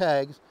on the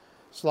tags,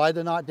 slide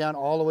the knot down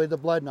all the way to the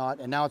blood knot,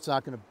 and now it's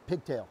not going to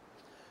pigtail.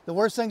 The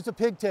worst thing's the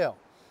pigtail.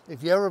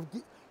 If you ever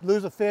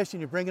lose a fish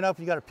and you bring it up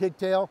and you got a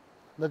pigtail,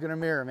 look in the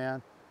mirror,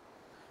 man.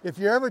 If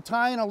you're ever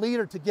tying a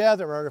leader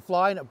together or a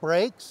fly and it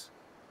breaks,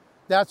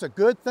 that's a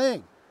good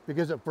thing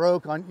because it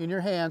broke in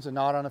your hands and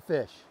not on a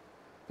fish,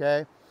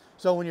 okay?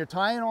 So when you're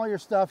tying all your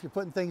stuff, you're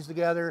putting things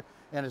together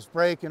and it's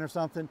breaking or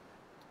something,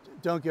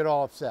 don't get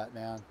all upset,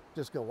 man.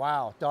 Just go,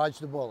 wow, dodge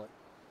the bullet,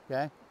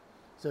 okay?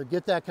 So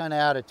get that kind of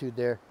attitude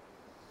there.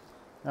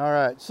 All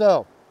right,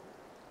 so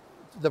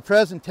the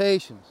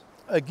presentations.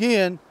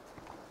 Again,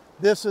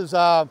 this is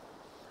the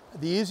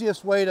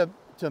easiest way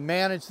to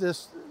manage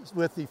this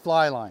with the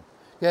fly line.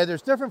 Okay,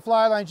 there's different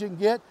fly lines you can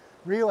get.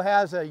 Rio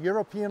has a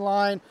European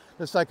line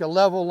that's like a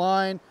level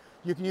line.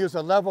 You can use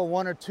a level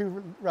 1 or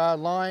 2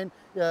 line.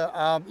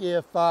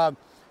 If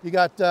you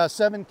got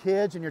 7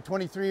 kids and you're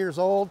 23 years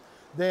old,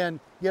 then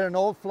get an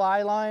old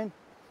fly line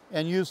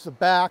and use the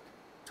back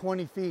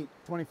 20 feet,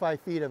 25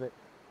 feet of it.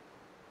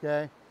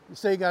 Okay,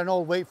 say you got an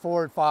old weight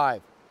forward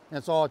 5 and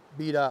it's all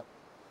beat up,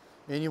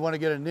 and you want to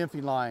get a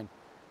nymphing line,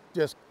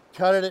 just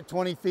cut it at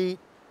 20 feet,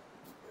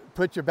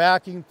 put your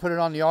backing, put it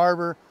on the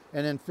arbor,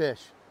 and then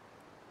fish.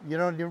 You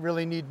don't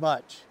really need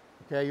much.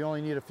 Okay, you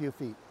only need a few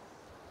feet.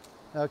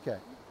 Okay.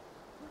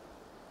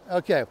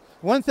 Okay,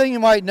 one thing you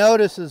might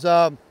notice is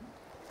when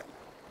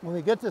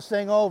we get this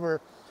thing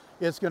over,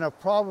 it's going to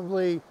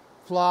probably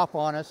flop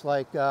on us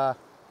like,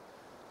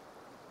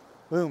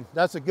 boom,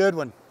 that's a good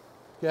one.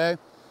 Okay,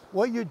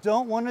 what you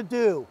don't want to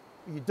do,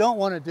 is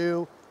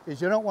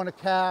you don't want to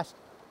cast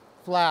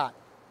flat.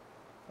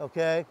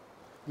 Okay,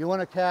 you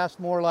want to cast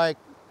more like,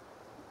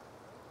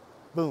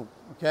 boom.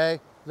 Okay,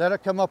 let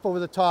it come up over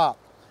the top.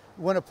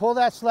 You want to pull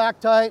that slack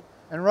tight,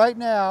 and right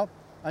now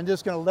I'm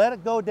just going to let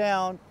it go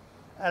down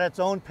at its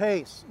own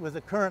pace with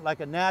the current, like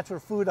a natural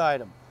food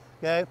item.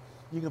 Okay,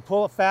 you can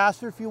pull it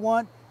faster if you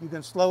want, you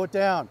can slow it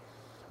down.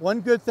 One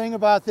good thing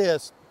about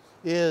this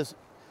is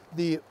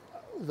the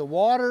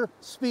water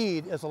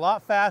speed is a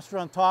lot faster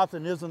on top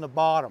than it is on the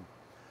bottom.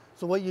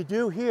 So what you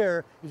do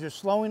here is you're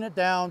slowing it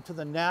down to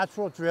the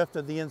natural drift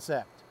of the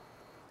insect.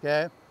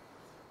 Okay,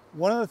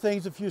 one of the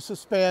things, if you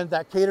suspend,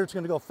 that cater's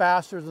going to go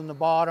faster than the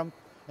bottom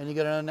and you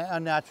get an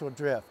unnatural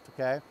drift.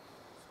 Okay,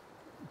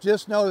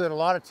 just know that a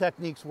lot of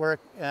techniques work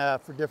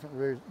for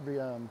different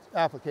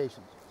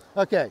applications.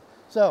 Okay,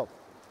 so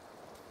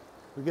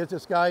we get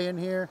this guy in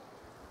here,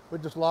 we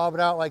just lob it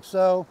out like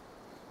so,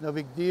 no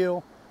big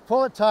deal.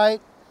 Pull it tight.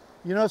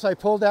 You notice I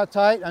pulled that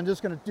tight. I'm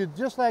just going to do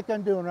just like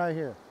I'm doing right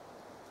here.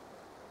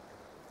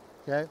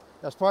 Okay,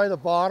 that's probably the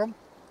bottom.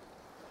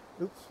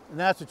 Oops, and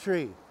that's a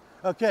tree.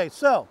 Okay,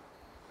 so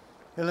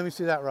here, let me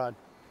see that rod.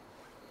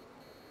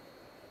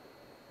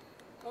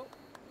 Oh,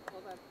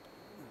 hold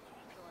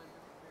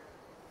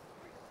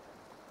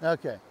on.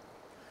 Okay,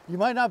 you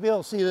might not be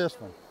able to see this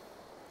one.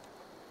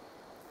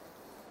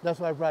 That's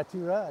why I brought 2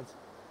 rods.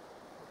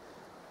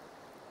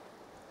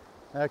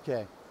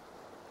 Okay.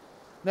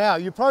 Now,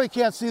 you probably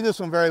can't see this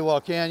one very well,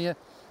 can you?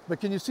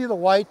 But can you see the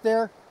white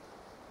there?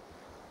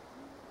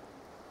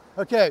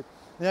 Okay,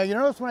 now you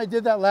notice when I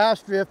did that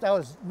last drift, that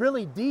was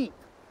really deep.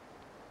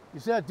 You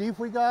see how deep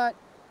we got?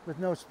 With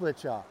no split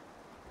shot,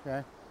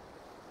 okay?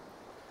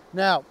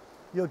 Now,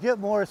 you'll get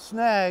more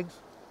snags.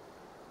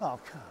 Oh,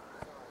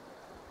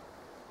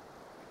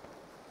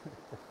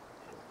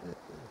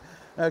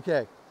 God.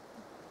 Okay,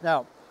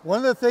 now, one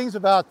of the things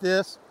about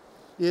this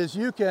is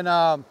you can,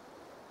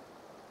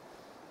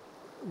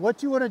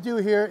 what you want to do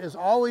here is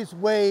always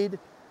wade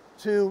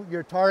to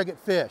your target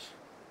fish,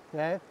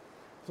 okay?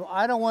 So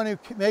I don't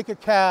want to make a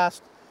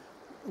cast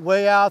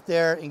way out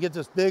there and get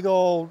this big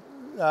old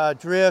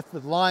drift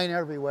with line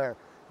everywhere.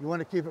 You want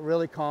to keep it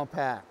really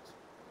compact,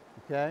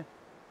 okay?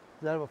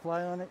 Does that have a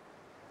fly on it?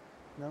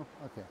 No?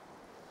 Okay.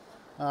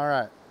 All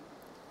right.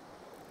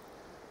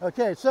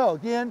 Okay, so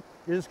again,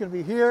 you're just going to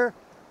be here.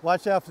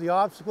 Watch out for the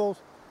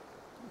obstacles.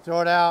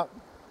 Throw it out.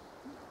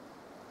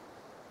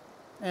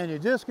 And you're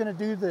just going to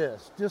do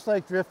this, just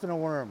like drifting a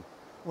worm.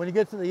 When you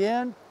get to the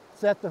end,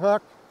 set the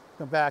hook,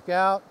 come back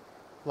out,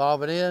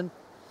 lob it in.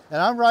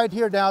 And I'm right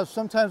here now.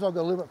 Sometimes I'll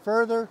go a little bit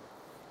further.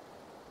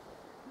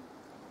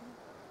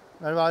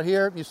 Right about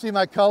here. You see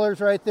my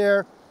colors right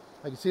there?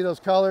 I can see those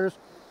colors.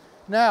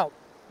 Now,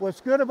 what's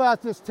good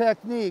about this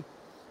technique,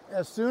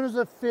 as soon as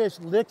a fish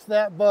licks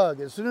that bug,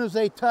 as soon as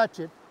they touch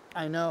it,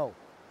 I know.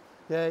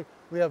 Okay?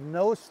 We have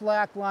no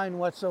slack line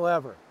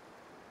whatsoever.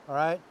 All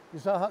right? You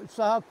saw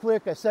how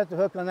quick I set the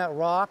hook on that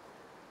rock?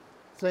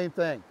 Same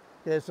thing.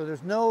 Okay, so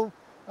there's no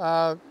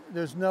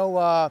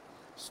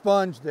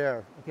sponge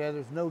there. Okay,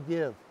 there's no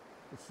give.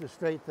 It's a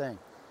straight thing.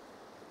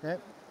 Okay?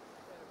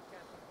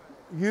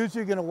 Usually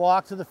you're going to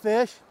walk to the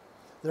fish.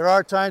 There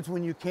are times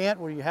when you can't,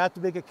 where you have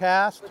to make a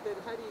cast. But then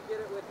how do you get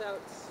it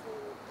without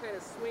kind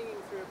of swinging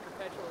through a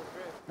perpetual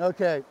drift?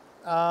 Okay,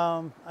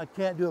 I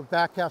can't do a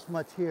back cast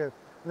much here.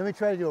 Let me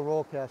try to do a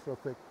roll cast real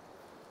quick.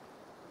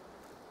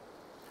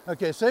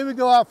 Okay, say we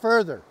go out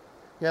further,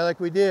 okay, like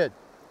we did.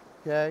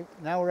 Okay,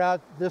 now we're out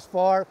this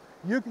far.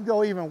 You can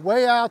go even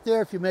way out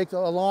there if you make a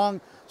long,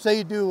 say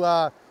you do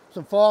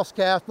some false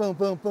cast, boom,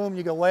 boom, boom,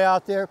 you go way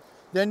out there.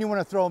 Then you want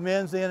to throw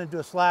mins in and do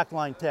a slack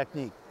line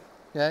technique,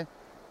 okay?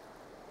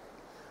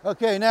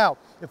 Okay, now,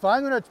 if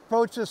I'm going to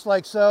approach this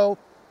like so,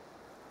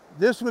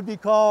 this would be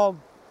called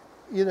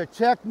either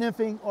Czech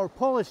nymphing or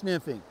Polish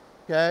nymphing,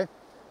 okay?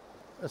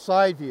 A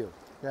side view,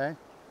 okay?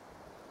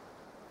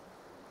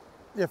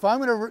 If I'm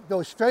going to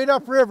go straight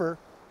up river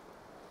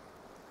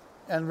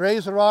and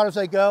raise the rod as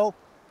I go,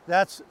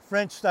 that's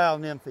French style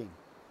nymphing,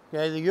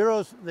 okay? The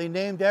Euros, they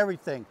named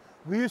everything.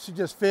 We used to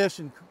just fish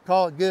and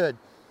call it good.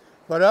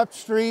 But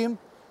upstream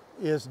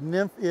is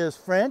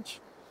French.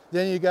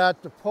 Then you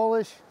got the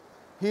Polish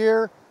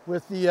here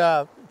with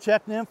the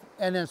Czech nymph,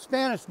 and then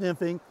Spanish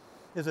nymphing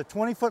is a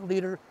 20-foot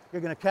leader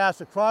you're going to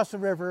cast across the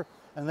river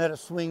and let it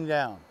swing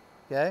down,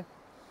 okay?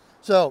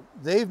 So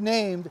they've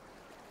named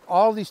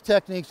all these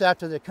techniques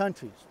after their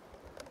countries,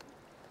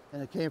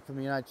 and it came from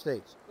the United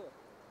States.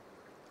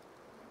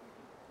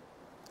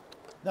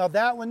 Now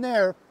that one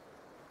there,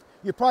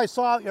 you probably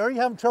saw, are you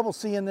having trouble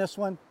seeing this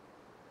one?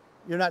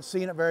 You're not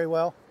seeing it very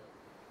well?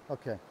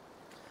 Okay.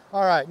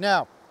 All right,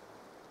 now,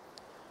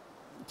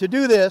 to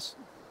do this,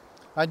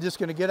 I'm just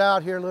gonna get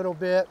out here a little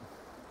bit.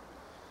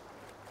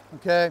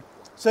 Okay,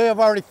 say I've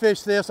already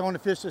fished this, I wanna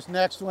fish this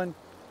next one.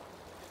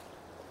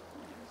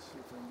 Let's see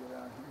if I can get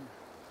out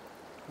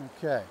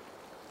here. Okay.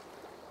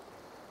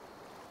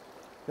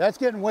 That's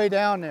getting way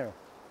down there.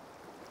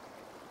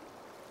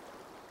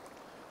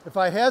 If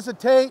I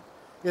hesitate,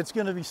 it's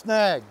gonna be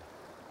snagged.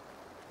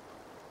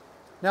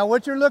 Now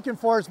what you're looking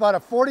for is about a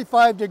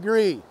 45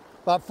 degrees,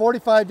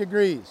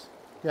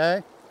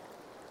 okay?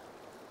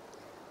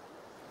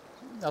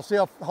 Now see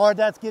how hard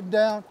that's getting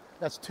down?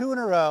 That's 2 in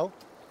a row.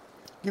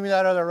 Give me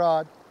that other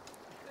rod.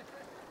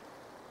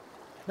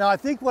 Now I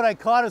think what I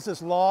caught is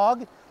this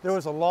log. There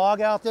was a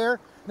log out there.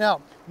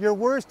 Now, your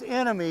worst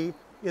enemy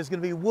is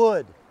gonna be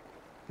wood,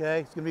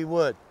 okay? It's gonna be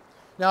wood.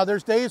 Now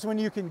there's days when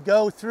you can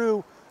go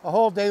through a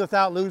whole day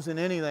without losing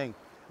anything.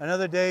 And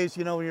other days,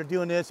 you know, when you're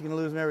doing this, you're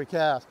gonna lose them every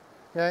cast,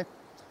 okay?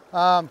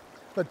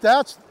 But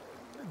that's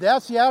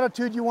the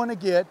attitude you wanna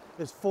get,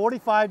 is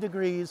 45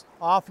 degrees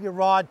off your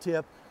rod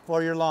tip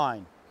for your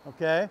line,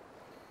 okay?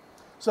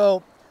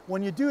 So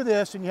when you do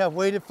this and you have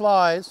weighted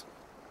flies,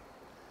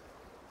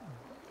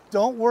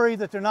 don't worry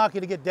that they're not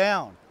gonna get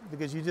down,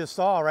 because you just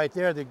saw right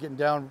there, they're getting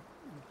down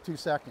 2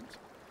 seconds.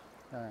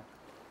 All right.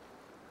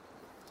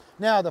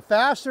 Now, the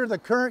faster the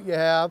current you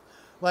have,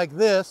 like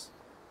this,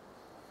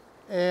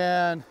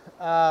 and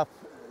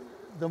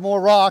the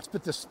more rocks,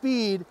 but the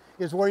speed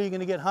is where you're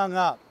gonna get hung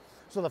up.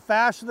 So the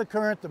faster the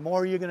current, the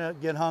more you're gonna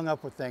get hung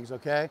up with things,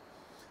 okay?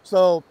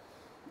 So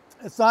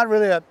it's not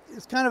really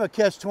it's kind of a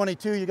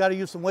catch-22. You gotta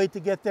use some weight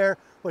to get there,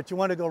 but you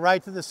wanna go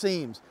right to the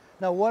seams.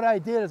 Now what I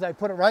did is I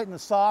put it right in the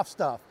soft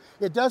stuff.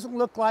 It doesn't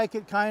look like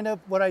it, kind of,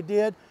 what I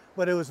did,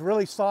 but it was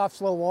really soft,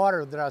 slow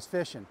water that I was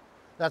fishing.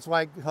 That's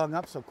why it hung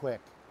up so quick,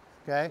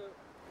 okay?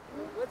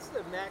 So what's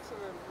the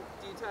maximum,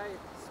 do you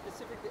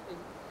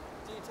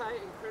tie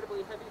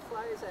incredibly heavy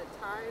flies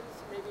at times,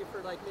 maybe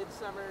for like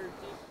midsummer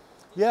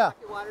deep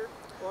pocket water?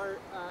 Or,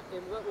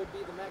 and what would be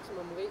the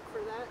maximum weight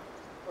for that?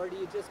 Or do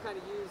you just kind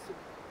of use,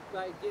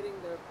 by getting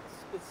the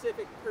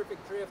specific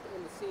perfect drift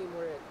in the seam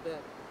where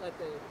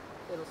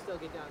it'll still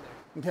get down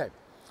there? Okay,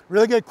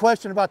 really good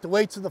question about the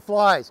weights of the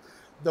flies.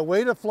 The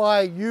weight of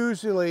fly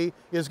usually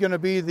is going to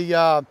be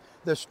the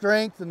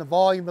strength and the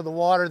volume of the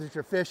water that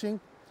you're fishing.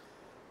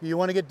 You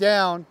want to get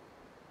down.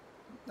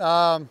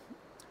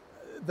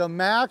 The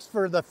max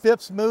for the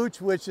Phipps Mooch,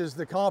 which is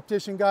the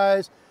competition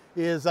guys,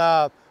 is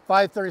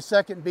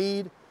 5/32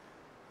 bead.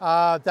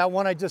 That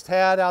one I just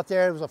had out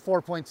there, it was a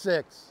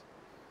 4.6.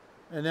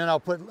 And then I'll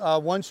put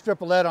 1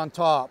 strip of lead on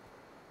top.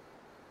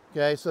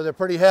 Okay, so they're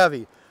pretty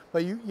heavy.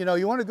 But you know,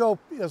 you want to go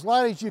as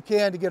light as you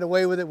can to get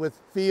away with it with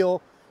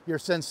feel, your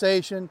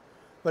sensation.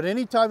 But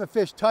anytime a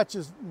fish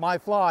touches my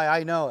fly,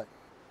 I know it,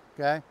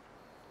 okay?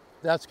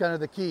 That's kind of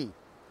the key.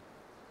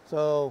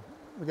 So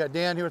we got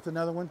Dan here with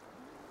another one.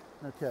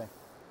 Okay,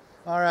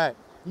 all right.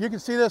 You can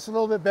see this a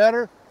little bit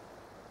better.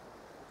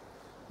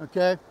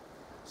 Okay,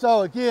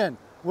 so again,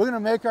 we're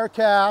gonna make our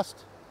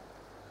cast.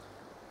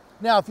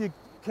 Now, if you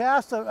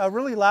cast a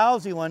really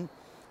lousy one,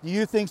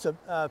 you think's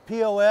a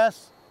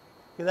POS,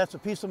 okay, that's a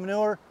piece of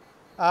manure,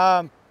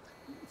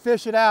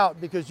 fish it out,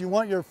 because you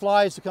want your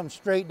flies to come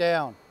straight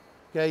down.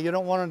 Okay, you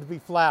don't want them to be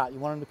flat, you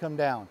want them to come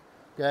down.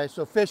 Okay,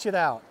 so fish it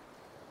out.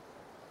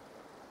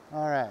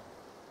 All right.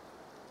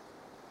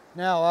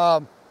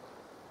 Now,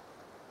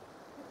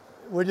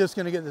 we're just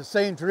gonna get the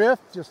same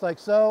drift, just like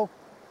so.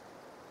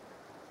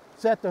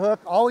 Set the hook,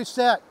 always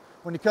set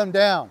when you come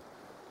down.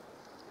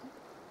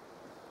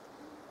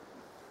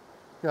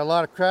 Got a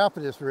lot of crap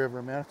in this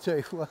river, man, I'll tell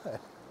you what.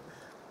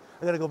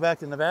 I gotta go back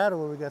to Nevada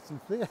where we got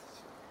some fish.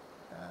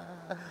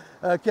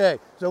 Okay,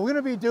 so we're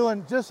gonna be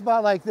doing just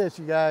about like this,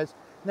 you guys.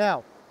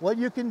 Now, what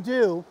you can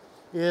do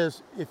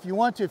is, if you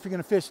want to, if you're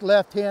gonna fish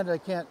left-handed, I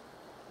can't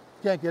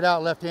get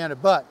out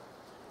left-handed, but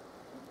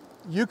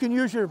you can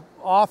use your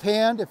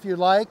offhand if you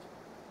like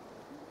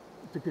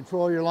to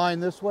control your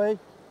line this way,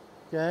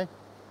 okay?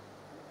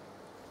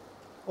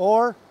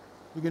 Or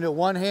you can do it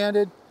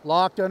one-handed,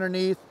 locked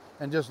underneath,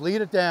 and just lead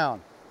it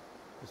down.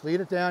 Just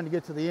lead it down to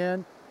get to the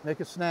end, make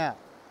it snap.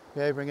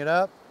 Okay, bring it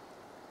up.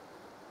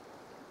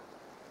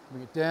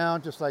 Bring it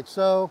down just like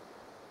so.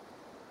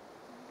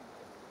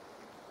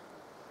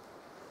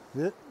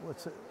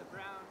 What's it? The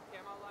brown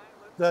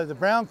camo line? The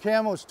brown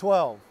camo is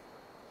 12.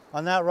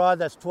 On that rod,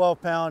 that's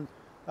 12-pound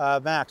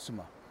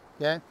maxima,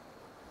 okay?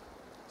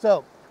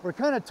 So we're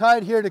kind of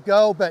tied here to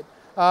go, but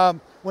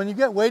when you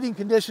get wading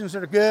conditions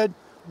that are good,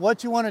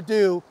 what you want to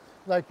do,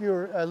 like you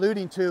were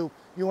alluding to,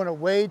 you want to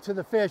wade to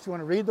the fish. You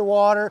want to read the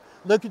water,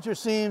 look at your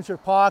seams, your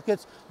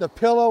pockets, the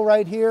pillow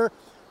right here,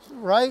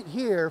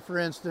 for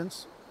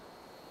instance,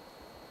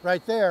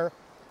 right there,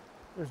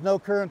 there's no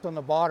current on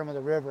the bottom of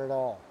the river at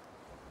all.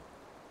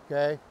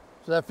 Okay,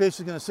 so that fish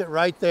is going to sit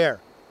right there.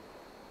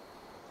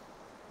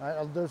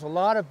 Right? There's a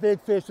lot of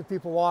big fish that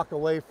people walk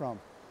away from.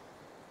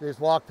 They just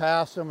walk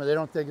past them or they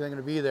don't think they're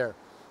going to be there.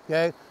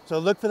 Okay, so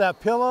look for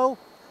that pillow.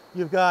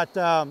 You've got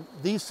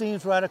these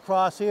seams right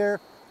across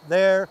here,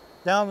 there,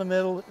 down the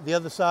middle, the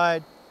other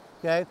side.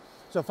 Okay,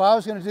 so if I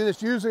was going to do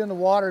this, usually in the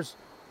water's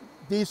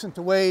decent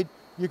to wade,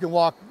 you can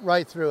walk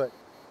right through it,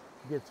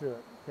 get through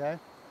it. Okay.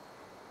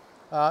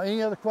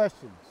 Any other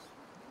questions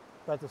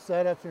about the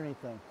setups or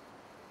anything?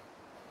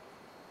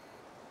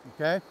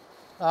 Okay.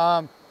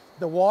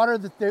 The water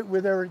that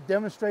they're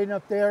demonstrating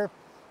up there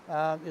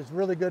is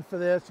really good for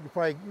this. You could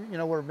probably, you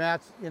know, where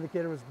Matt's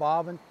indicator was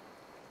bobbing,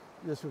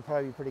 this would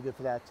probably be pretty good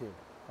for that too.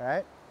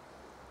 All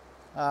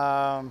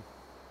right.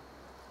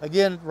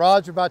 Again,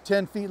 rods are about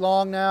 10 feet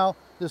long now.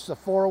 This is a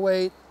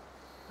 4-weight.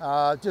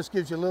 Just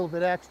gives you a little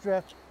bit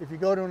extra. If you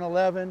go to an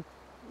 11,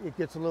 it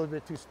gets a little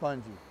bit too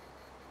spongy.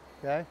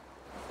 Okay.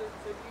 So do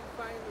you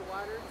find the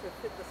water to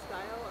fit the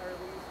style, or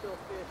will you still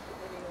fish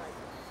any, like,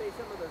 say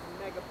some of those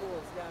mega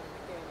pools down in the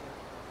canyon?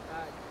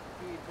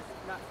 Do you just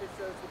not fish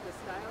those with this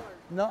style?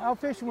 Or no, I'll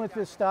fish them with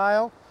this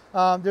style.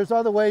 There's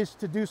other ways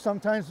to do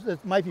sometimes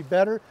that might be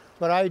better,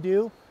 but I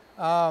do.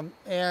 I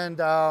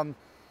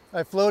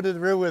floated the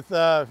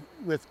river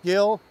with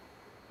Gil,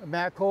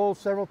 Matt Cole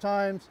several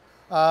times,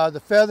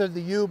 the Feather,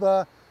 the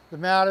Yuba, the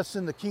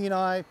Madison, the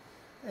Kenai,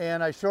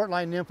 and I short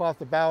line nymph off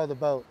the bow of the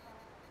boat.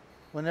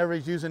 Whenever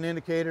he's using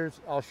indicators,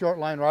 I'll short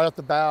line right off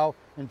the bow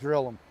and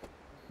drill them.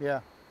 Yeah,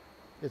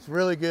 it's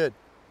really good.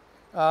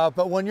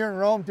 But when you're in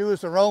Rome, do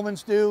as the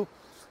Romans do.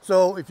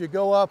 So if you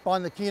go up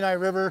on the Kenai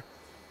River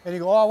and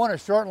you go, oh, I want a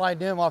short line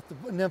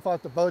nymph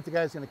off the boat, the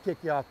guy's going to kick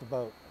you off the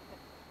boat.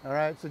 All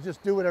right, so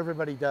just do what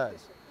everybody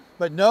does.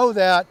 But know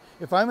that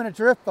if I'm in a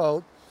drift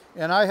boat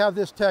and I have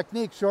this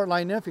technique, short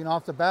line nymphing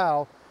off the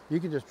bow,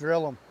 you can just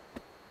drill them.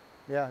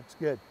 Yeah, it's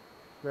good,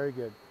 very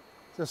good.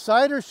 The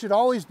siders should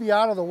always be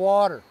out of the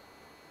water.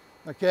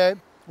 Okay,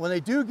 when they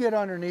do get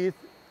underneath,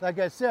 like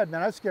I said,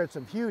 man, I've scared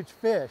some huge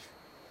fish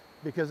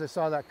because I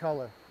saw that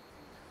color.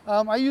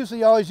 I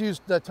usually always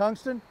use the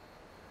tungsten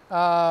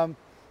because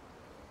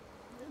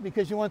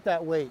you want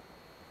that weight.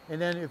 And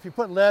then if you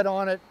put lead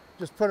on it,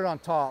 just put it on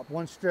top,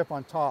 one strip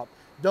on top.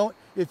 Don't,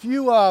 if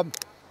you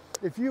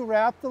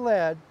wrap the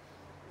lead,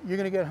 you're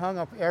gonna get hung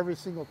up every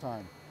single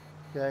time,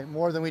 okay?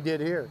 More than we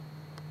did here.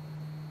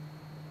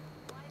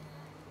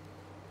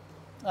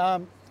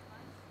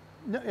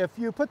 If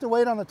you put the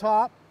weight on the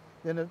top,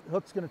 then the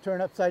hook's going to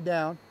turn upside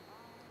down,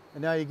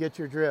 and now you get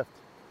your drift.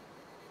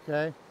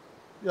 Okay,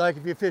 like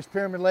if you fish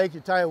Pyramid Lake, you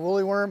tie a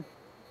woolly worm,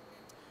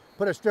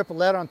 put a strip of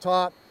lead on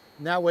top,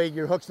 and that way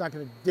your hook's not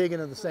going to dig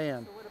into the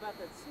sand. So what about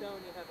that stone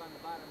you have on the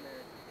bottom there? Is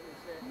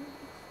it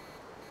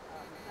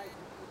how you do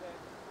that?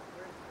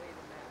 Where's the weight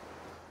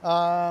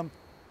in that?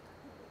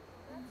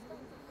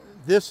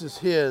 This is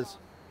his.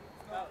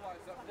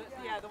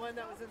 Yeah, the one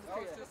that was in the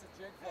field. That was just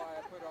a jig fly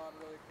I put on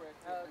really quick.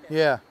 Okay.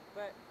 Yeah.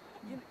 But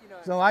you know.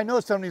 So I know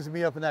something needs to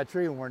be up in that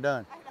tree when we're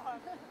done. I know.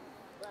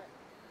 But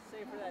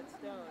say for that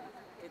stone,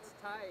 it's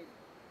tied.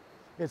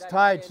 It's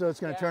tied, so it's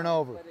going to turn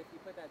over. But if you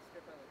put that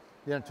strip on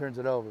it, then it turns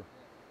it over.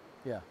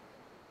 Yeah.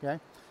 Okay.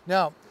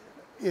 Now,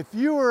 if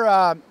you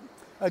were,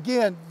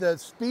 again, the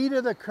speed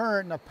of the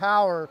current and the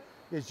power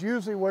is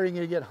usually where you're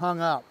going to get hung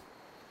up.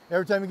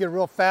 Every time you get a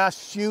real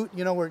fast shoot,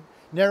 you know, where it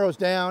narrows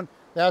down,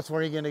 that's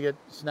where you're going to get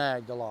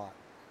snagged a lot.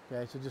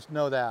 Okay, so just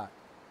know that.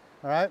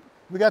 All right.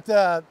 We got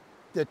the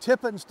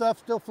tippet and stuff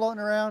still floating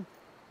around.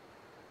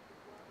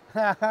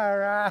 All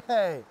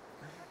right.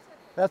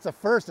 That's a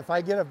first. If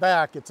I get it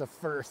back, it's a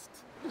first.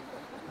 So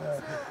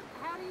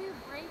how do you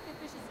break the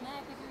fish's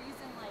neck if you're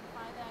using like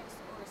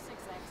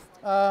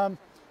 5X or 6X?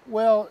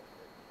 Well,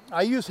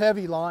 I use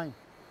heavy line.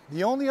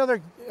 The only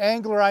other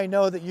angler I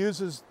know that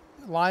uses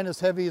line as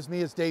heavy as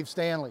me is Dave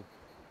Stanley.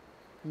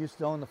 He used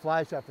to own the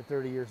fly shop for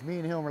 30 years. Me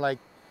and him were like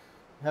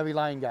heavy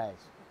line guys.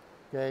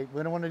 Okay,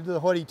 we don't want to do the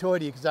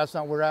hoity-toity because that's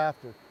not what we're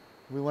after.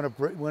 We want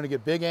to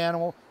get big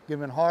animal, get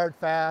them in hard,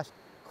 fast,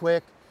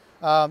 quick.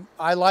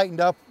 I lightened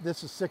up.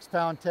 This is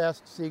 6-pound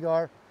test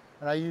Seagar,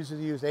 and I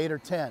usually use 8 or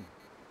 10.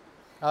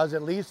 I was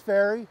at Lee's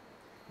Ferry,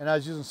 and I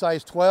was using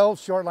size 12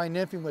 short line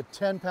nymphing with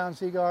 10-pound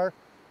Seagar,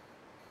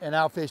 and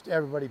outfished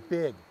everybody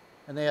big.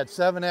 And they had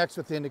 7X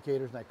with the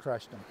indicators, and I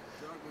crushed them.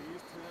 Doug, will you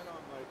use 10 on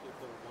like if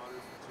the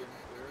water's gym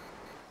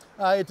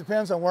clear? It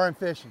depends on where I'm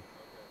fishing.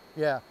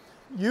 Okay. Yeah.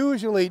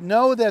 Usually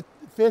know that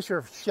fish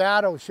are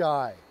shadow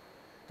shy.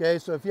 Okay,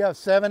 so if you have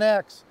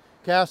 7X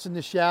cast in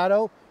the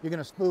shadow, you're going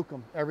to spook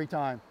them every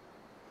time.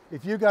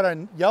 If you've got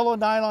a yellow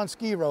nylon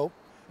ski rope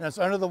and it's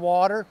under the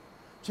water,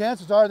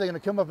 chances are they're going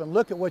to come up and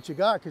look at what you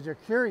got because they're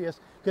curious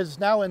because it's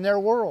now in their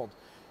world.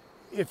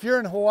 If you're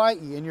in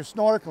Hawaii and you're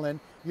snorkeling,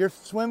 you're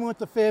swimming with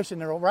the fish and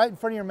they're right in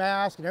front of your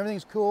mask and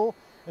everything's cool.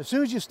 As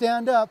soon as you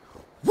stand up,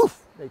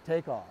 woof, they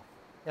take off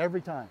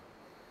every time.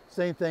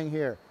 Same thing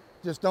here.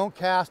 Just don't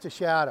cast a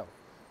shadow,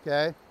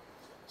 okay?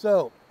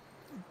 So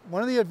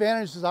one of the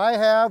advantages I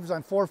have is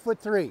I'm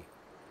 4'3",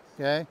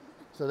 okay?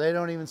 So they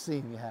don't even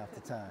see me half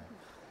the time.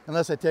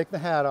 unless I take the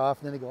hat off,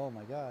 and then they go, oh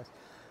my gosh.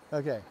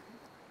 Okay.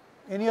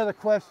 Any other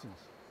questions?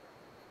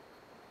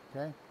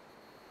 Okay.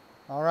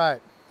 All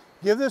right.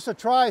 Give this a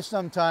try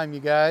sometime, you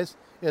guys.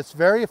 It's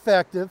very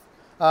effective.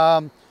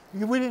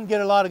 We didn't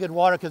get a lot of good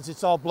water because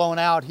it's all blown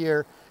out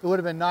here. It would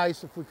have been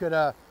nice if we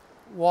could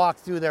walk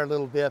through there a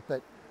little bit,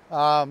 but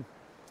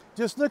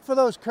just look for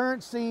those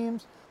current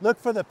seams. Look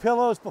for the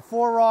pillows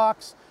before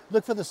rocks.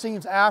 Look for the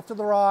seams after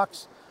the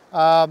rocks.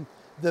 The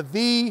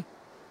V,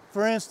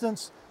 for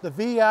instance, the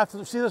V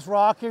after, see this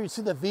rock here? You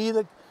see the V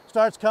that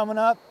starts coming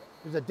up?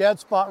 There's a dead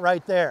spot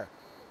right there.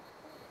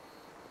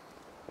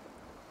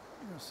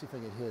 Let's see if I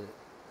can hit it.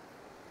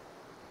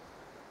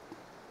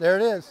 There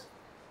it is.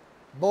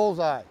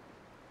 Bullseye.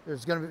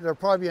 There'll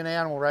probably be an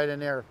animal right in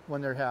there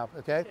when they're happy,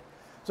 okay?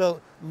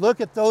 So look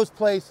at those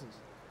places.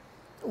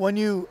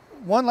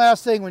 One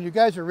last thing, when you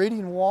guys are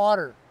reading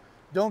water,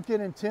 don't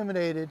get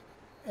intimidated.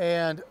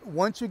 And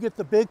once you get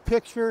the big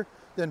picture,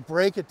 then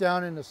break it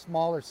down into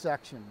smaller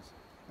sections,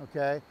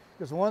 okay?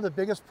 Because one of the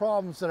biggest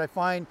problems that I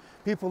find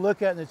people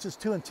look at, and it's just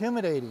too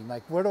intimidating.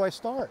 Like, where do I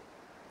start?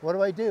 What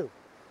do I do?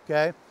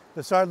 Okay?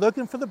 But start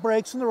looking for the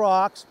breaks in the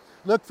rocks.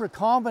 Look for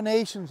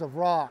combinations of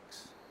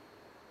rocks.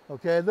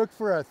 Okay, look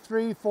for a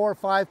 3, 4,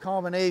 5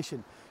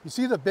 combination. You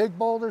see the big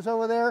boulders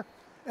over there?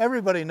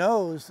 Everybody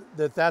knows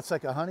that that's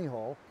like a honey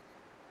hole.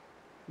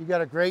 You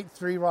got a great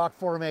 3 rock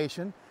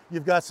formation.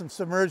 You've got some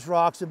submerged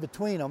rocks in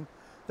between them.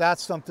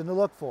 That's something to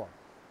look for.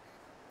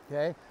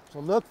 Okay, so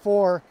look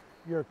for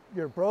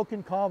your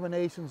broken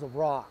combinations of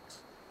rocks.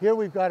 Here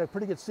we've got a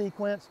pretty good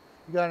sequence.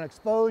 You got an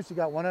exposed, you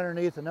got one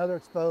underneath, another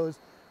exposed,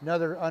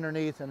 another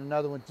underneath, and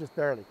another one just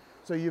barely.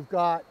 So you've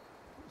got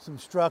some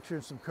structure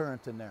and some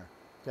current in there.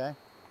 Okay.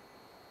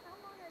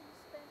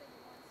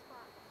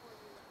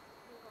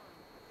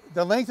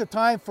 The length of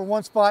time for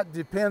one spot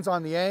depends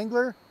on the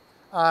angler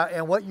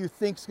and what you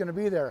think is going to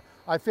be there.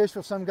 I fish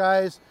with some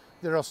guys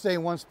that'll stay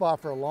in one spot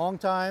for a long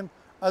time.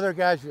 Other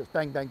guys just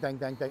bang, bang, bang,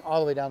 bang, bang, all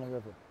the way down the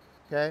river.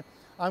 Okay?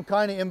 I'm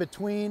kind of in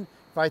between.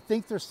 If I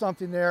think there's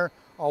something there,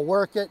 I'll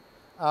work it.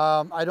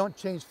 I don't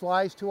change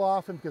flies too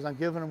often because I'm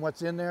giving them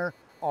what's in there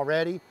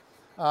already.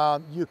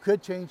 You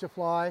could change a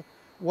fly.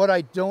 What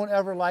I don't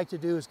ever like to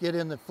do is get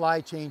in the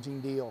fly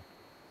changing deal.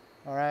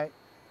 All right?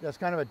 That's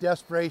kind of a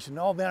desperation.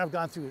 Oh man, I've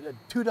gone through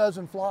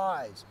 24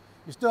 flies.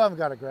 You still haven't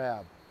got a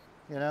grab,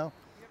 you know?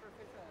 Do you ever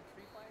fish a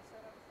 3 fly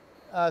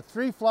setup?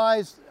 3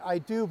 flies I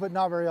do, but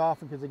not very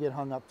often because they get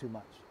hung up too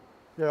much.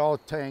 They're all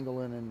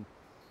tangling and,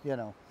 you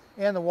know,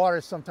 and the water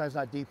is sometimes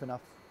not deep enough.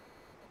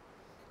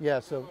 Yeah,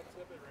 so. What about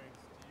tippet rings?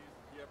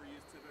 Do you ever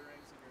use tippet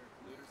rings in your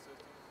leader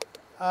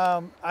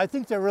system? I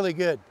think they're really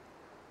good.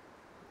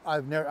 I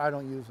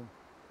don't use them.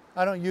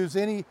 I don't use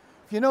any.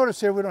 If you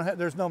notice here,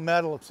 there's no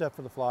metal except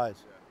for the flies.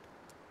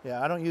 Yeah,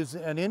 I don't use,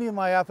 in any of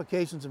my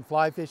applications in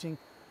fly fishing,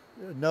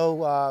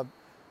 no,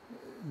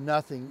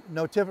 nothing.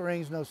 No tippet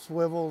rings, no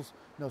swivels,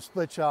 no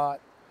split shot.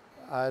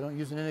 I don't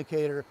use an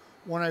indicator.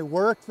 When I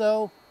work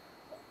though,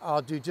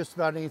 I'll do just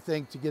about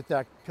anything to get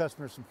that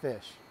customer some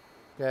fish,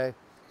 okay?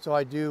 So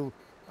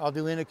I'll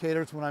do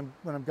indicators when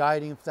I'm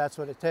guiding if that's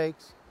what it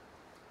takes.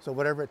 So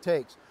whatever it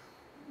takes.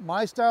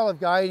 My style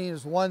of guiding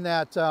is one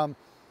that a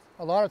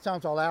lot of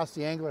times I'll ask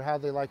the angler how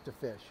they like to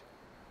fish.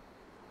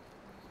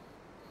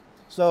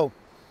 So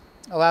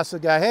I'll ask the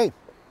guy, hey,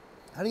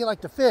 how do you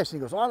like to fish? And he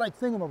goes, oh, I like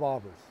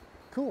thingamabobbers.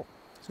 Cool,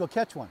 let's go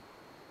catch one.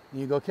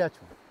 And you go catch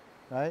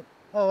one, right?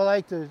 Oh, I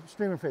like to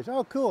streamer fish.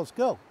 Oh, cool, let's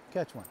go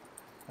catch one.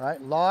 All right,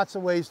 lots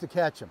of ways to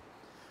catch them.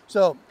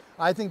 So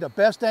I think the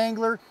best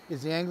angler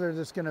is the angler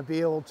that's going to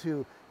be able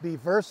to be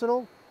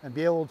versatile and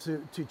be able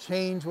to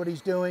change what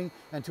he's doing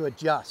and to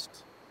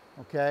adjust,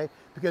 okay?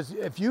 Because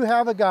if you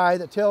have a guy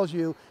that tells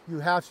you you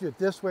have to do it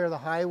this way or the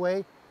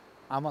highway,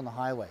 I'm on the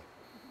highway,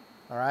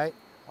 all right?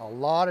 A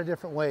lot of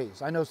different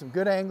ways. I know some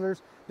good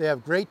anglers. They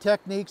have great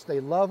techniques. They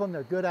love them.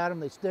 They're good at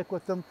them. They stick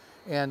with them,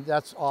 and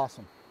that's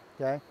awesome,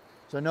 okay?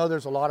 So no,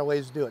 there's a lot of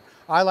ways to do it.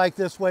 I like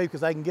this way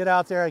because I can get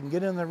out there, I can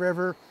get in the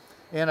river,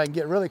 and I can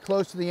get really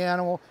close to the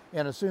animal,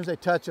 and as soon as they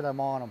touch it, I'm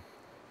on them.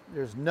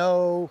 There's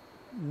no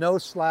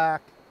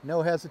slack,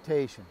 no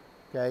hesitation,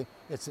 okay?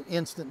 It's an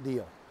instant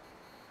deal,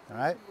 all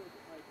right?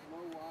 Like low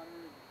water,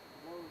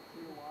 low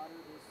clear water,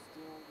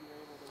 you're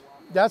able to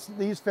walk. That's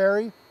these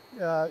ferry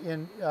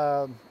on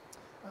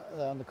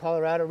the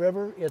Colorado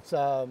River. It's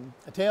a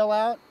tail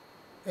out,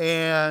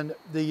 and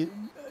the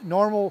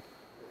normal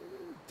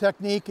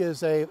technique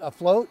is a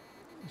float.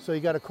 So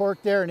you got a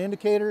cork there, an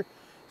indicator,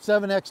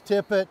 7X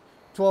tippet,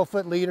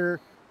 12-foot leader,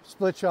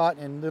 split shot,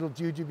 and little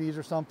jujubes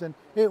or something.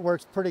 It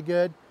works pretty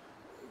good.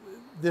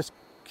 This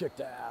kicked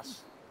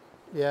ass.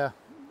 Yeah,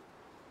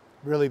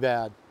 really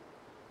bad.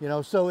 You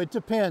know, so it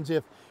depends.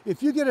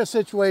 If you get a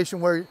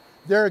situation where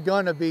they're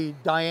going to be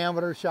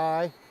diameter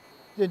shy,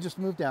 then just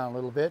move down a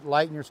little bit,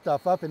 lighten your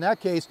stuff up. In that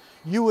case,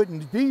 you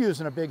wouldn't be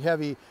using a big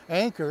heavy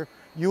anchor.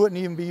 You wouldn't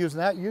even be using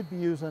that. You'd be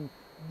using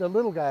the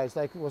little guys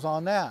like it was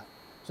on that.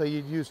 So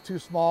you'd use 2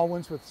 small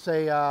ones with,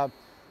 say,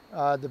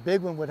 the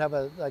big one would have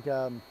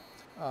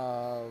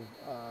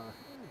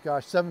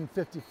gosh,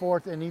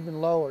 7/54 and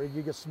even lower.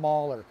 You get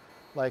smaller,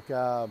 like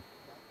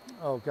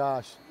oh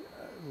gosh,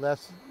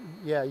 less,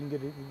 yeah, you can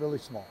get it really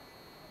small,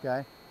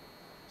 okay?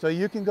 So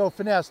you can go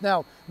finesse.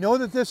 Now, know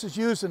that this is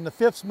used in the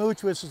 5th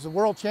smooch, which is the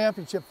World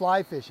Championship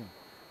fly fishing,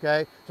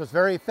 okay? So it's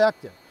very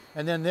effective.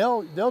 And then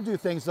they'll do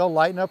things, they'll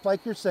lighten up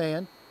like you're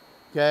saying,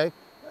 okay?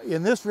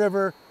 In this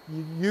river,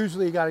 you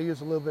usually got to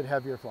use a little bit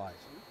heavier flies,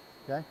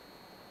 okay?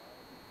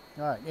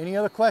 All right, any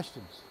other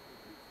questions?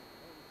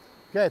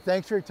 Okay,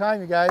 thanks for your time,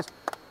 you guys.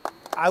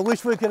 I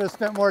wish we could have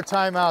spent more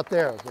time out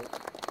there, but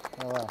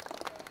oh well.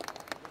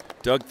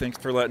 Doug, thanks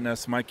for letting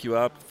us mic you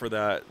up for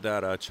that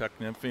Czech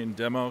nymphing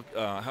demo.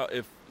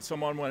 If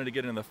someone wanted to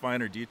get into the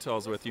finer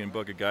details with you and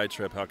book a guide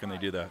trip, how can they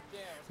do that?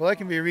 Well, I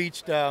can be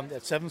reached at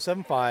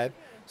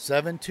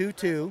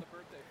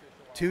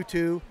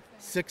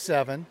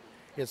 775-722-2267.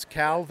 It's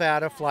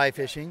Calvada Fly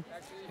Fishing,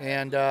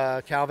 and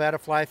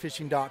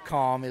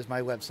calvadaflyfishing.com is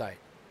my website.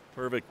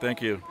 Perfect.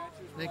 Thank you.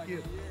 Thank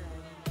you.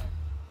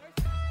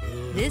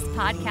 This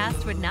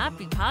podcast would not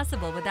be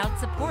possible without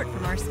support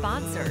from our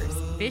sponsors,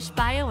 Fish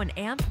Bio and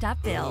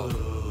Amp.Build.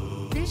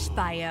 Fish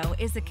Bio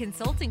is a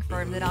consulting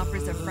firm that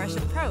offers a fresh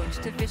approach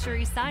to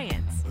fishery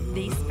science.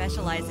 They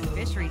specialize in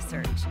fish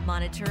research,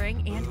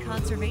 monitoring, and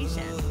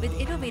conservation with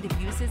innovative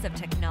uses of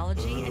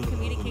technology and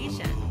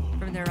communication.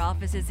 From their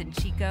offices in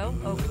Chico,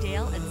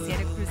 Oakdale, and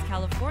Santa Cruz,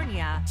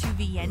 California, to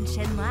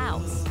Vientiane,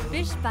 Laos,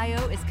 Fish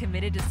Bio is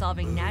committed to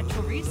solving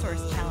natural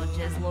resource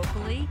challenges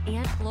locally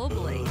and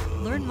globally.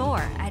 Learn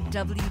more at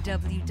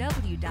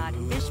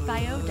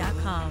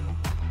www.fishbio.com.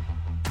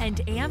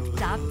 And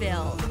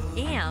Amp.Build.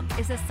 AMP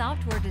is a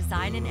software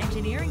design and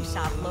engineering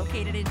shop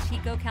located in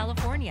Chico,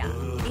 California.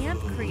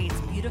 AMP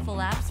creates beautiful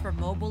apps for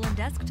mobile and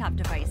desktop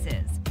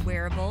devices,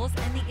 wearables,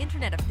 and the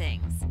Internet of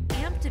Things.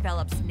 AMP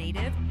develops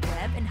native,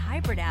 web, and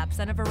hybrid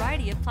apps on a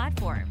variety of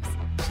platforms.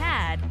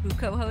 Chad, who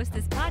co-hosts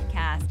this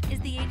podcast,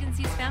 is the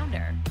agency's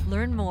founder.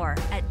 Learn more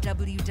at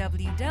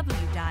www.amp.build.